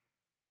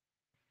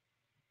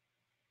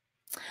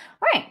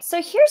 All right,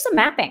 so here's the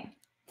mapping.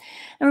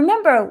 Now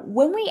remember,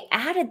 when we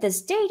added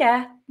this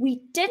data,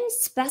 we didn't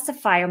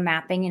specify a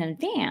mapping in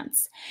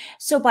advance.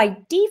 So by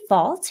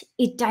default,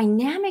 it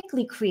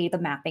dynamically created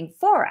the mapping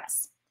for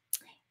us.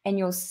 And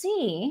you'll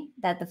see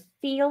that the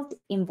field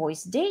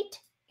invoice date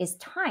is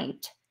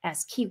typed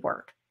as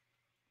keyword.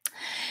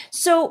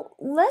 So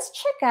let's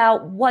check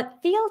out what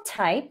field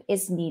type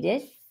is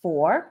needed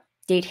for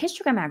date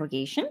histogram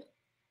aggregation.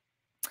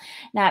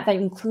 Now, I've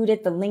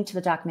included the link to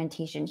the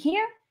documentation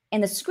here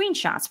and the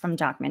screenshots from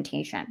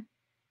documentation.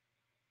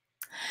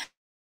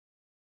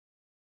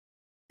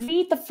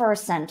 Read the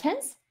first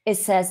sentence. It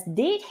says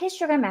date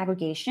histogram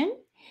aggregation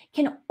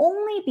can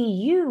only be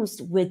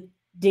used with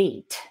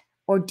date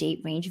or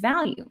date range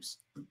values.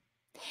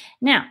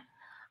 Now,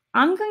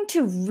 I'm going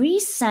to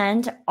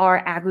resend our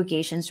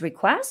aggregations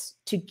request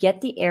to get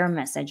the error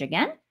message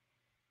again.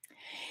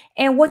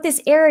 And what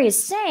this error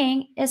is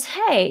saying is,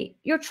 hey,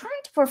 you're trying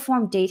to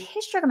perform date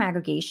histogram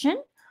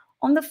aggregation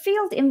on the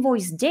field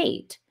invoice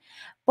date,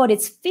 but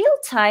its field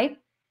type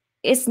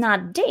is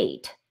not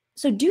date.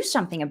 So do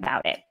something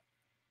about it.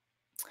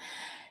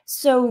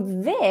 So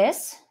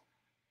this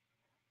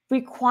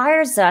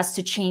requires us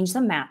to change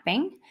the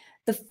mapping,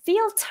 the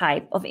field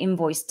type of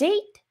invoice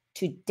date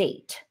to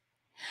date.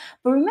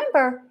 But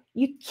remember,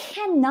 you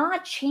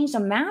cannot change the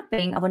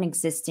mapping of an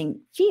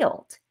existing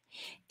field.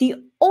 The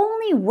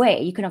only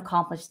way you can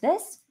accomplish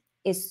this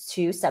is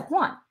to step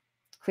 1,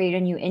 create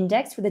a new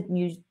index with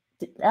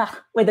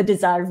a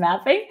desired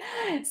mapping.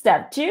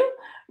 Step 2,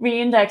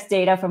 reindex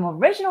data from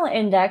original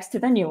index to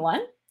the new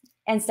one.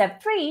 And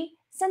step 3,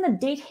 send the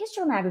date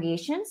histogram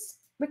aggregations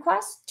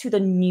request to the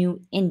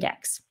new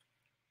index.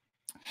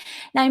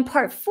 Now in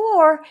part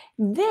 4,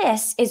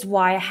 this is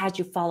why I had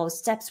you follow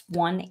steps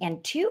 1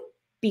 and 2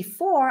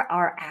 before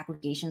our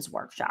aggregations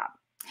workshop.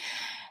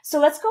 So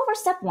let's go over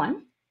step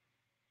 1.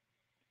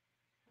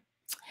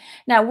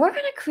 Now we're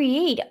going to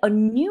create a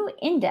new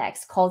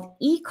index called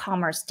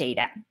e-commerce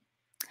data.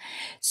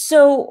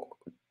 So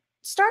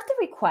start the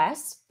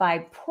request by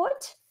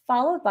put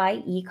followed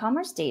by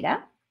e-commerce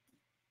data.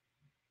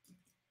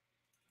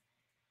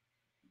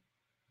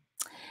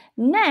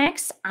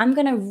 Next, I'm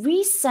going to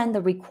resend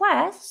the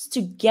request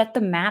to get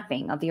the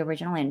mapping of the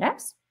original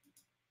index.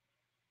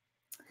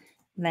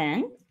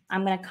 Then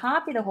I'm going to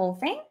copy the whole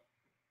thing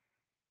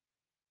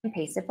and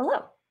paste it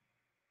below.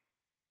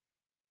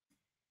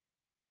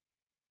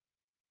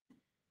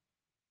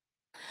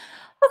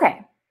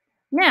 Okay,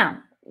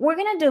 now we're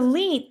going to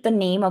delete the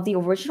name of the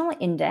original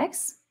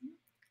index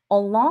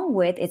along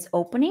with its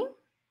opening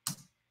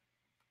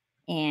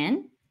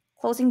and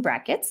closing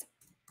brackets.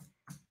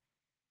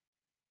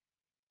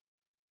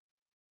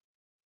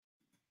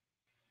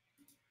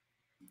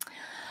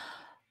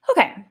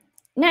 Okay,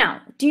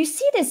 now, do you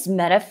see this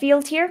meta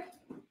field here?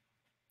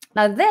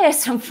 Now,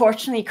 this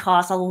unfortunately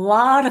caused a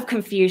lot of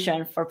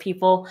confusion for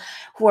people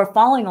who are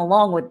following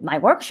along with my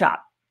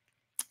workshop.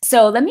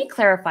 So let me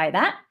clarify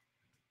that.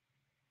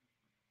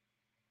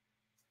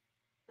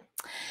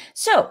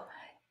 So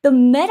the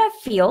meta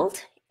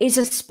field is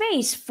a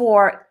space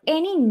for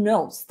any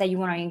notes that you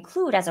want to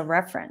include as a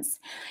reference.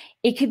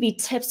 It could be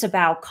tips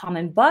about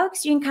common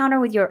bugs you encounter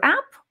with your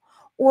app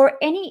or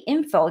any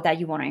info that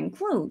you want to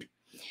include.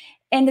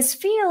 And this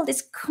field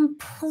is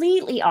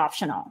completely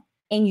optional,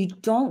 and you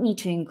don't need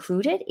to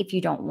include it if you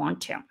don't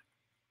want to.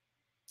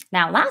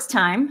 Now, last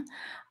time,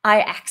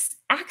 I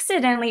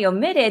accidentally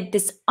omitted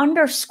this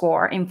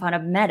underscore in front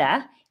of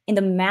meta in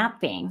the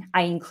mapping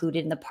I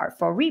included in the part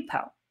 4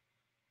 repo.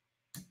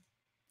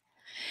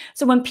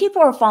 So when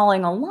people are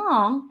following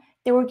along,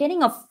 they were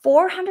getting a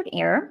 400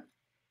 error.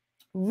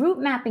 Root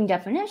mapping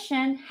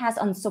definition has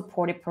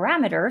unsupported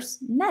parameters,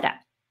 meta.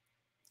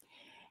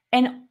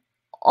 And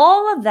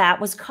all of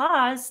that was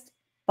caused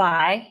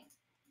by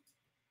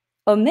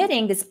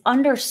omitting this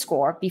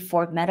underscore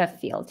before meta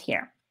field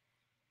here.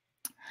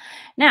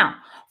 Now,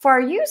 for our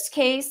use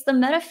case, the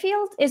meta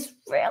field is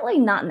really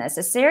not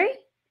necessary.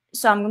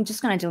 So I'm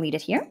just going to delete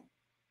it here.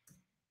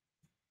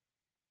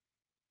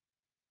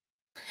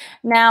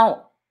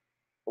 Now,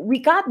 we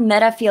got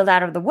meta field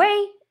out of the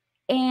way,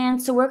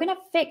 and so we're going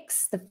to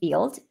fix the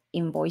field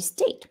invoice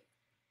date.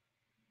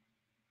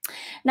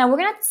 Now, we're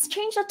going to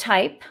change the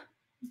type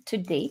to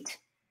date.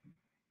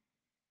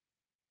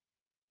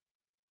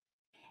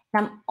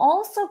 I'm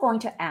also going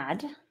to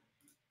add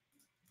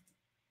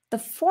the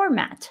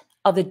format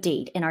of the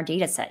date in our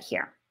data set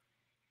here.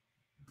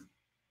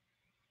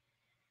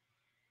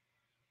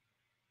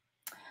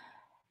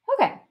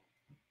 Okay.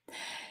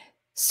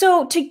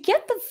 So to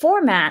get the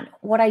format,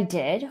 what I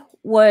did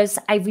was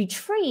I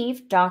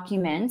retrieved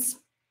documents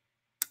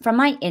from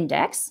my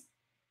index.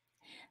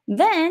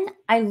 Then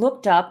I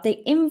looked up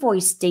the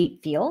invoice date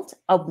field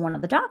of one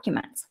of the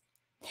documents.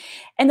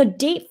 And the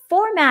date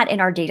format in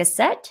our data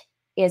set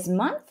is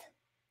month,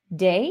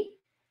 day,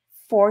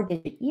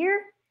 4-digit year,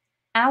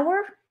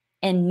 hour,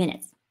 and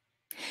minutes.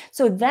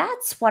 So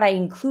that's what I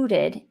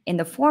included in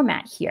the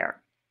format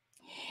here.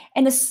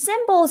 And the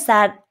symbols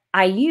that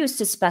I used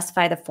to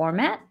specify the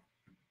format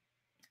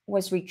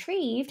was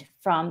retrieved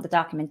from the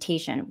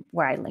documentation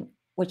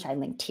which I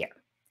linked here,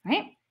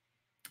 right?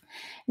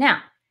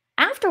 Now,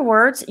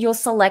 afterwards, you'll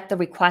select the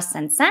request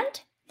and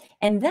send,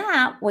 and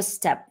that was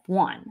step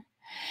 1.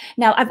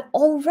 Now, I've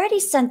already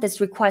sent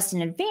this request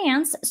in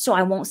advance, so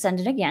I won't send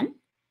it again.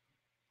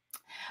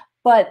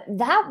 But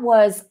that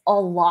was a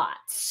lot.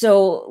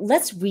 So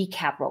let's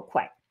recap real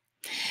quick.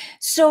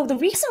 So the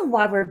reason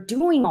why we're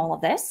doing all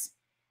of this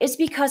is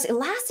because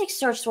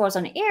Elasticsearch throws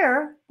an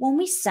error when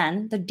we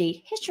send the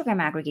date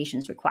histogram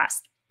aggregations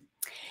request.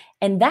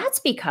 And that's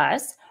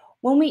because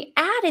when we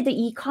added the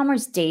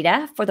e-commerce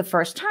data for the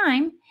first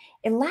time,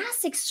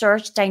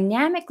 Elasticsearch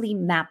dynamically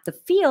mapped the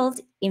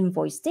field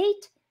invoice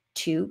date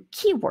to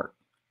keyword.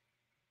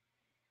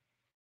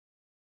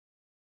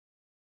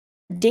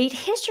 Date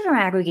histogram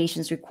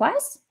aggregations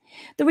request,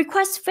 the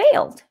request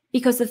failed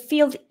because the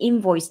field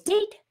invoice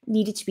date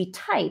needed to be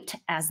typed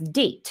as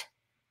date.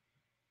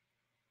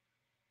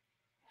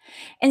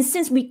 And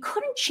since we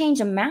couldn't change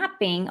the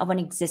mapping of an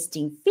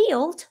existing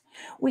field,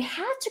 we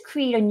had to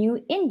create a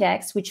new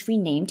index which we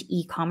named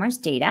e-commerce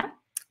data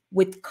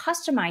with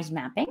customized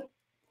mapping.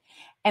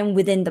 And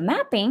within the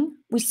mapping,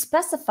 we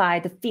specify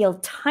the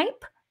field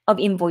type of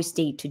invoice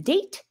date to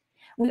date.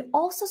 We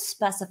also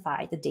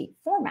specify the date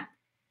format.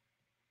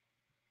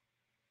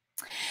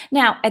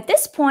 Now, at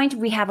this point,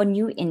 we have a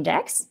new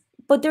index,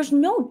 but there's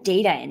no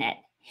data in it.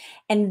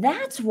 And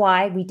that's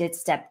why we did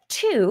step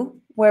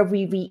 2, where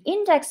we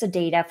re-index the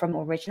data from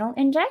original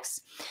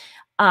index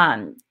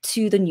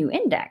to the new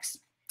index.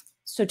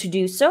 So to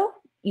do so,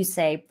 you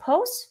say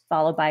post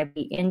followed by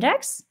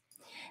re-index.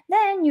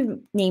 Then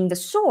you name the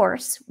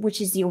source,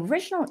 which is the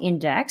original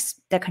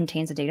index that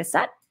contains the data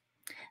set.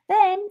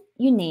 Then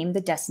you name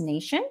the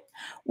destination,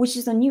 which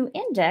is a new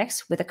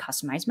index with a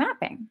customized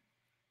mapping.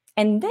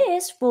 And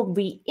this will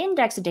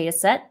re-index the data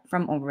set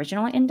from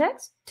original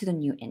index to the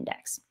new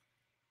index.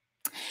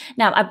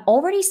 Now, I've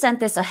already sent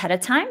this ahead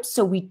of time,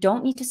 so we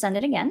don't need to send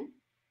it again.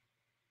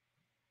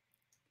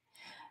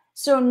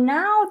 So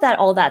now that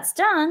all that's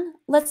done,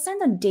 let's send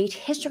the date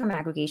histogram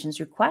aggregations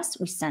request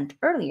we sent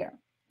earlier.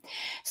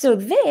 So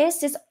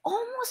this is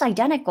almost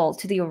identical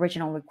to the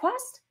original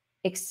request,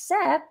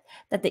 except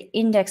that the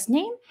index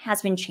name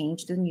has been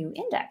changed to the new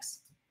index.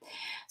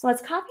 So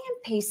let's copy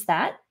and paste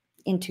that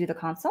into the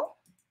console.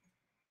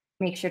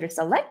 Make sure to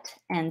select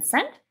and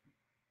send.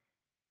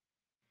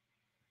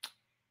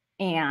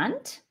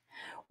 And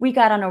we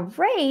got an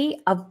array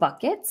of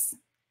buckets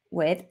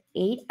with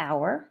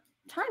 8-hour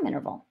time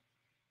interval.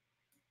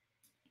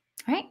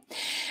 All right.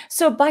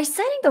 So by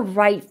setting the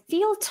right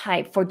field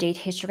type for date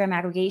histogram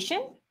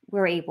aggregation,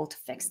 we're able to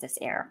fix this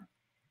error.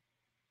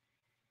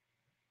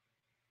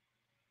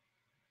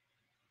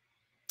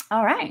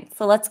 All right,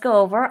 so let's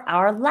go over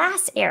our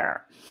last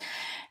error.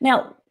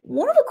 Now,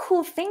 one of the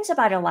cool things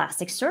about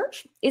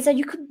Elasticsearch is that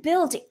you could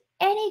build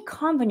any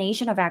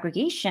combination of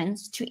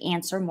aggregations to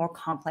answer more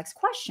complex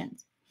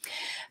questions.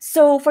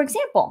 So, for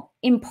example,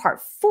 in part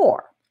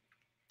 4,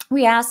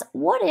 we asked,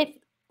 what if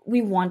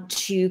we want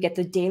to get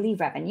the daily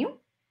revenue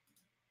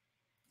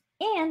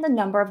and the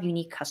number of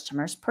unique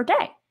customers per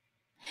day?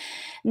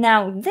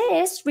 Now,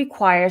 this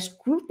requires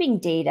grouping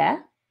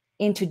data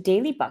into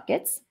daily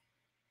buckets.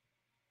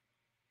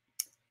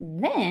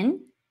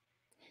 Then,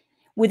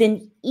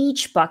 within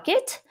each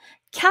bucket,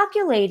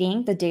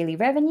 calculating the daily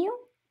revenue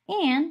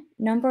and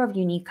number of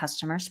unique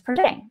customers per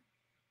day.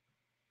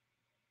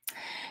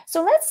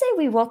 So let's say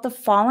we wrote the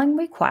following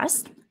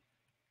request.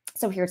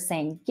 So here's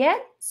saying,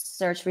 get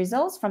search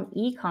results from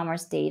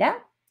e-commerce data.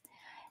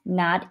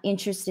 Not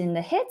interested in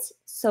the hits,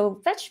 so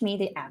fetch me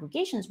the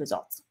aggregations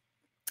results.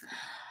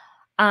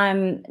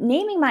 I'm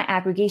naming my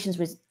aggregations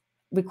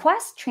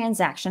request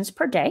transactions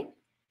per day.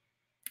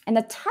 And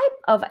the type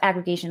of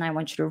aggregation I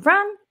want you to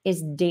run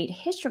is date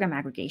histogram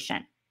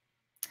aggregation.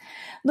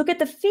 Look at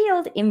the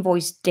field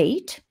invoice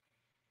date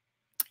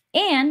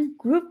and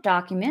group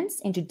documents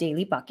into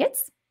daily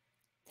buckets.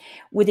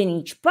 Within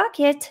each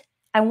bucket,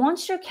 I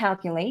want you to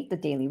calculate the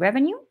daily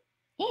revenue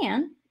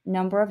and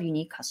number of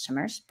unique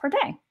customers per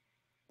day.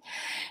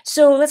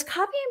 So let's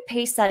copy and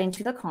paste that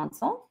into the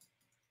console.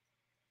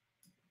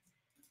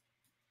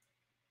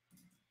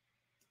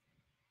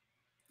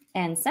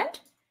 And send.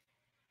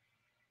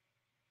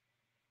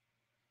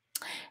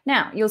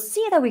 Now, you'll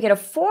see that we get a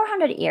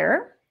 400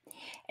 error,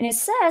 and it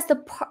says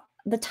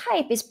the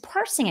type is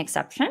parsing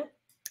exception.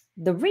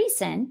 The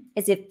reason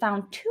is it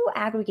found 2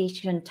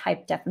 aggregation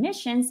type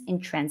definitions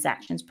in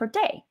transactions per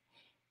day,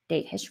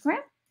 date histogram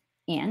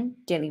and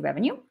daily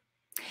revenue.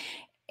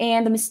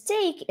 And the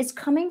mistake is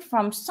coming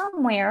from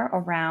somewhere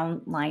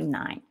around line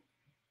 9.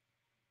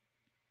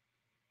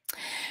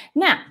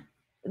 Now,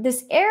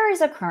 this error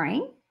is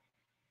occurring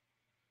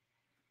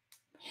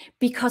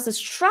because the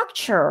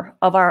structure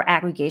of our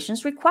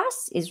aggregations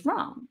requests is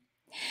wrong.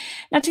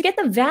 Now, to get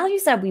the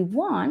values that we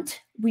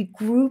want, we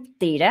group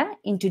data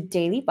into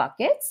daily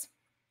buckets.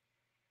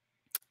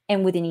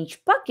 And within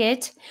each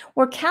bucket,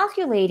 we're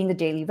calculating the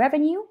daily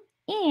revenue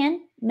and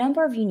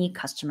number of unique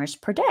customers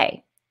per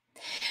day.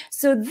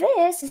 So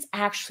this is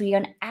actually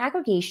an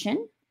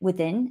aggregation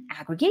within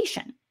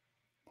aggregation.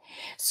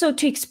 So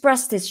to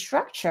express this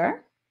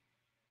structure,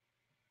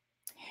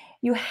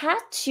 you had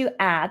to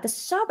add the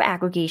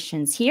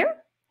sub-aggregations here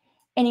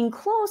and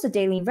enclose the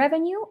daily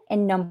revenue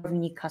and number of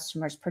unique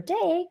customers per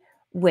day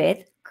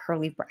with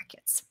curly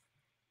brackets.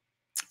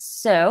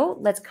 So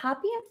let's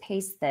copy and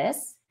paste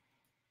this.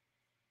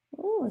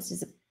 Oh, this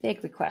is a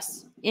big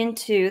request.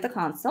 Into the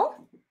console.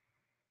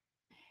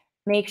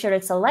 Make sure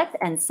to select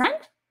and send.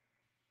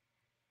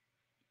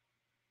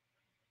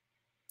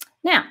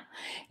 Now,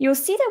 you'll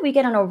see that we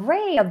get an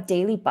array of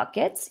daily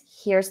buckets.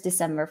 Here's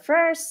December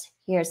 1st,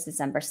 here's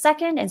December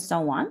 2nd, and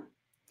so on.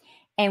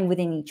 And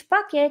within each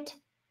bucket,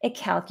 it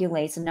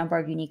calculates the number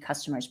of unique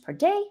customers per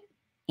day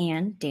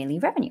and daily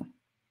revenue.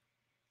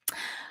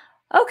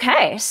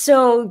 Okay,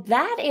 so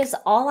that is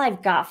all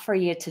I've got for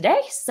you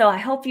today. So I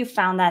hope you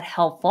found that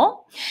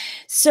helpful.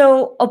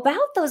 So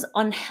about those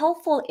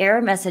unhelpful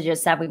error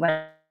messages that we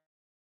went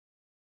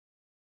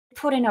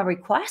put in a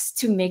request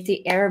to make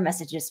the error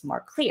messages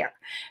more clear.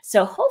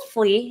 So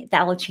hopefully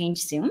that will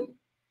change soon.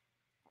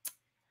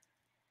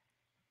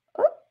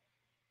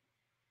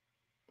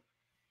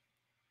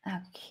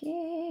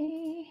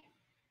 Okay.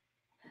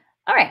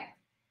 All right.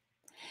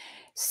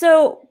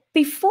 So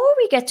before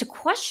we get to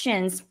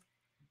questions,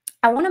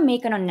 I want to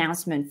make an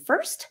announcement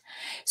first.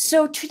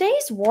 So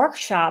today's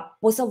workshop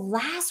was the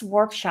last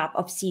workshop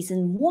of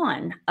season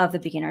 1 of the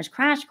Beginner's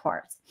Crash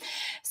Course.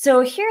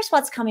 So here's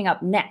what's coming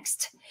up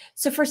next.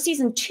 So for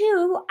season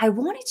 2, I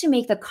wanted to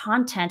make the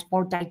content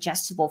more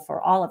digestible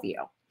for all of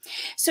you.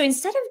 So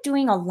instead of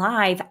doing a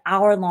live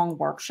hour-long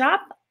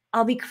workshop,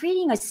 I'll be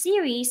creating a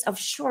series of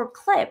short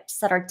clips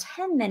that are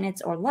 10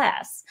 minutes or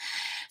less.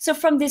 So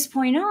from this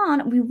point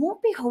on, we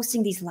won't be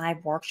hosting these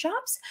live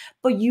workshops,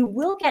 but you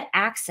will get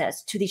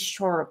access to these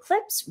shorter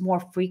clips more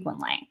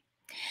frequently.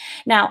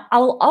 Now, I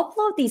will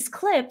upload these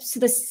clips to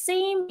the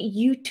same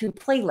YouTube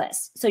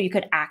playlist so you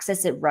could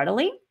access it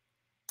readily.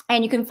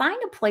 And you can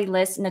find a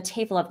playlist in the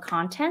table of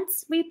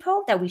contents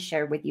repo that we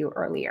shared with you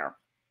earlier.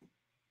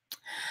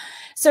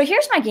 So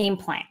here's my game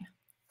plan.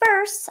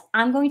 First,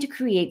 I'm going to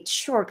create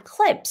short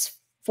clips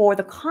for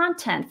the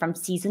content from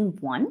season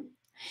 1.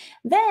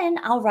 Then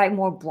I'll write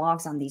more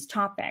blogs on these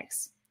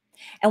topics.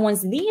 And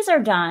once these are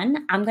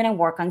done, I'm going to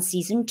work on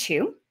season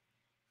 2.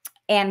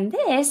 And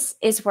this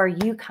is where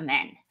you come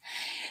in.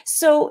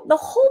 So the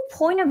whole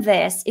point of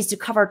this is to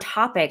cover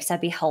topics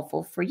that'd be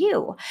helpful for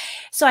you.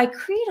 So I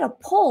created a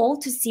poll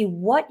to see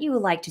what you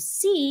would like to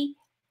see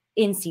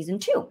in season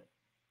 2.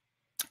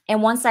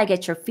 And once I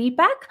get your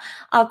feedback,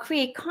 I'll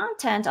create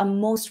content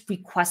on most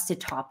requested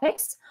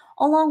topics,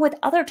 along with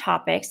other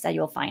topics that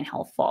you'll find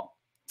helpful.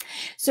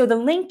 So the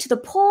link to the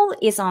poll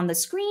is on the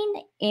screen,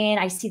 and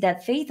I see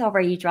that Faith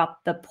already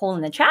dropped the poll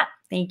in the chat.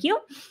 Thank you.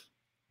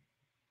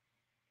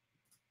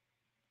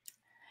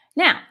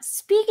 Now,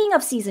 speaking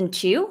of season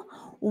 2,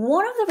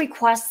 one of the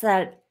requests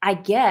that I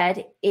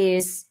get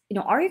is,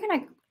 are you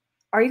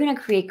going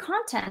to create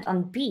content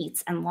on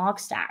beats and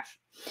Logstash?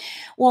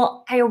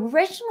 Well, I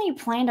originally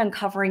planned on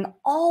covering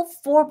all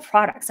 4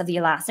 products of the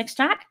Elastic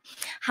Stack.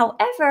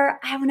 However,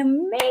 I have an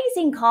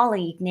amazing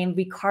colleague named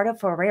Ricardo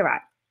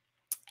Ferreira,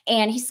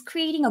 and he's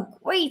creating a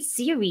great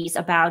series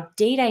about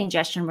data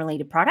ingestion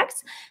related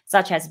products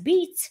such as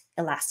Beats,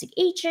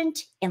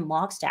 Elasticsearch, and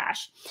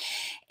Logstash.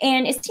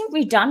 And it seemed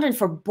redundant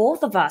for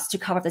both of us to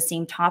cover the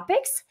same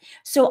topics.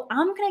 So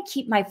I'm going to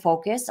keep my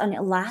focus on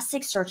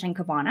Elasticsearch and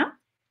Kibana.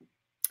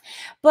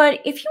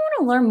 But if you want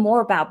to learn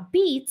more about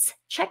Beats,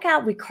 check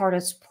out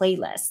Ricardo's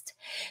playlist.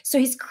 So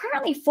he's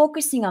currently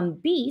focusing on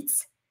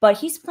Beats, but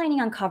he's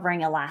planning on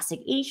covering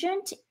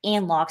Elasticsearch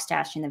and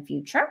Logstash in the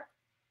future.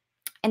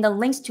 And the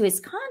links to his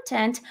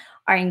content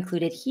are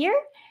included here.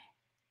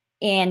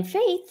 And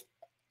Faith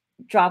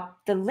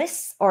dropped the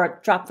links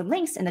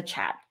in the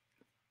chat.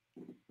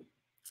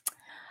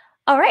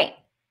 All right.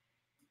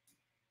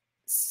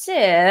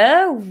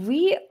 So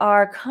we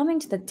are coming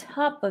to the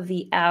top of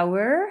the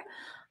hour.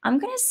 I'm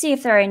going to see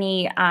if there are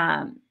any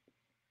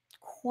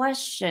quick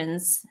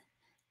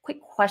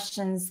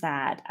questions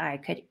that I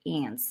could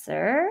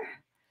answer.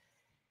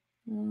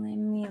 Let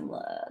me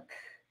look.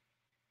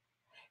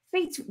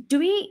 Wait, did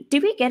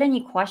we get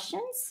any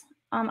questions?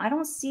 I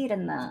don't see it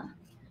in the.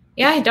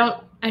 Yeah, I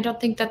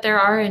don't think that there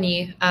are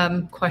any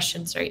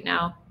questions right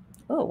now.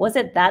 Oh, was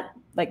it that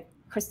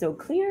crystal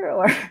clear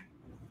or?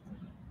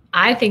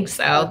 I think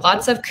so.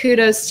 Lots of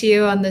kudos to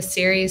you on the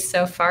series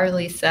so far,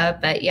 Lisa.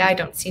 But yeah, I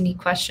don't see any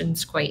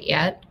questions quite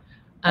yet.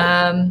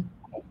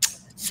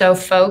 So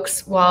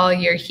folks, while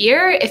you're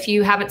here, if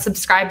you haven't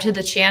subscribed to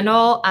the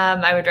channel,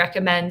 I would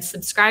recommend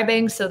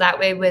subscribing. So that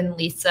way when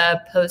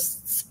Lisa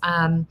posts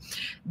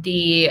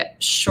the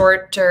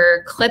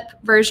shorter clip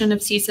version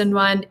of season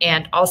 1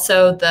 and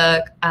also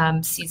the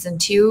season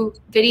 2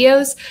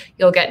 videos,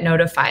 you'll get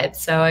notified.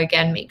 So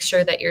again, make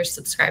sure that you're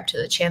subscribed to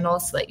the channel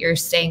so that you're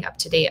staying up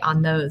to date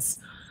on those.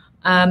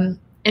 And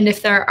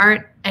if there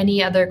aren't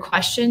any other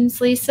questions,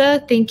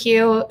 Lisa, thank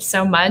you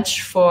so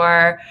much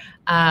for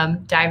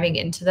diving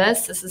into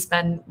this. This has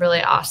been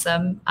really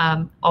awesome.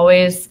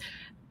 Always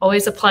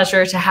a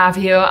pleasure to have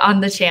you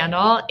on the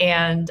channel.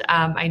 And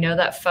I know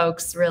that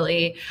folks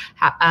really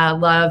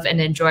love and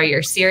enjoy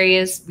your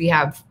series. We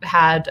have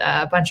had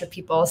a bunch of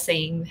people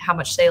saying how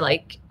much they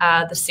like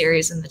the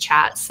series in the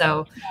chat.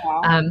 So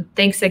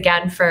thanks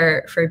again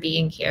for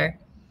being here.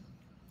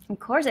 Of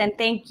course. And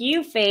thank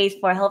you, Faith,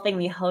 for helping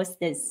me host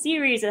this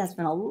series. It has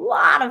been a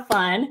lot of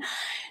fun.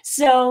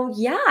 So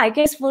yeah, I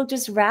guess we'll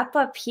just wrap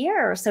up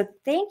here. So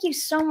thank you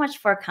so much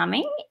for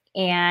coming.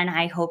 And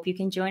I hope you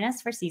can join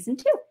us for season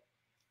 2.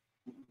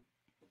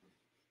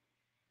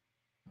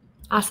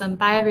 Awesome.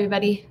 Bye,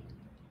 everybody.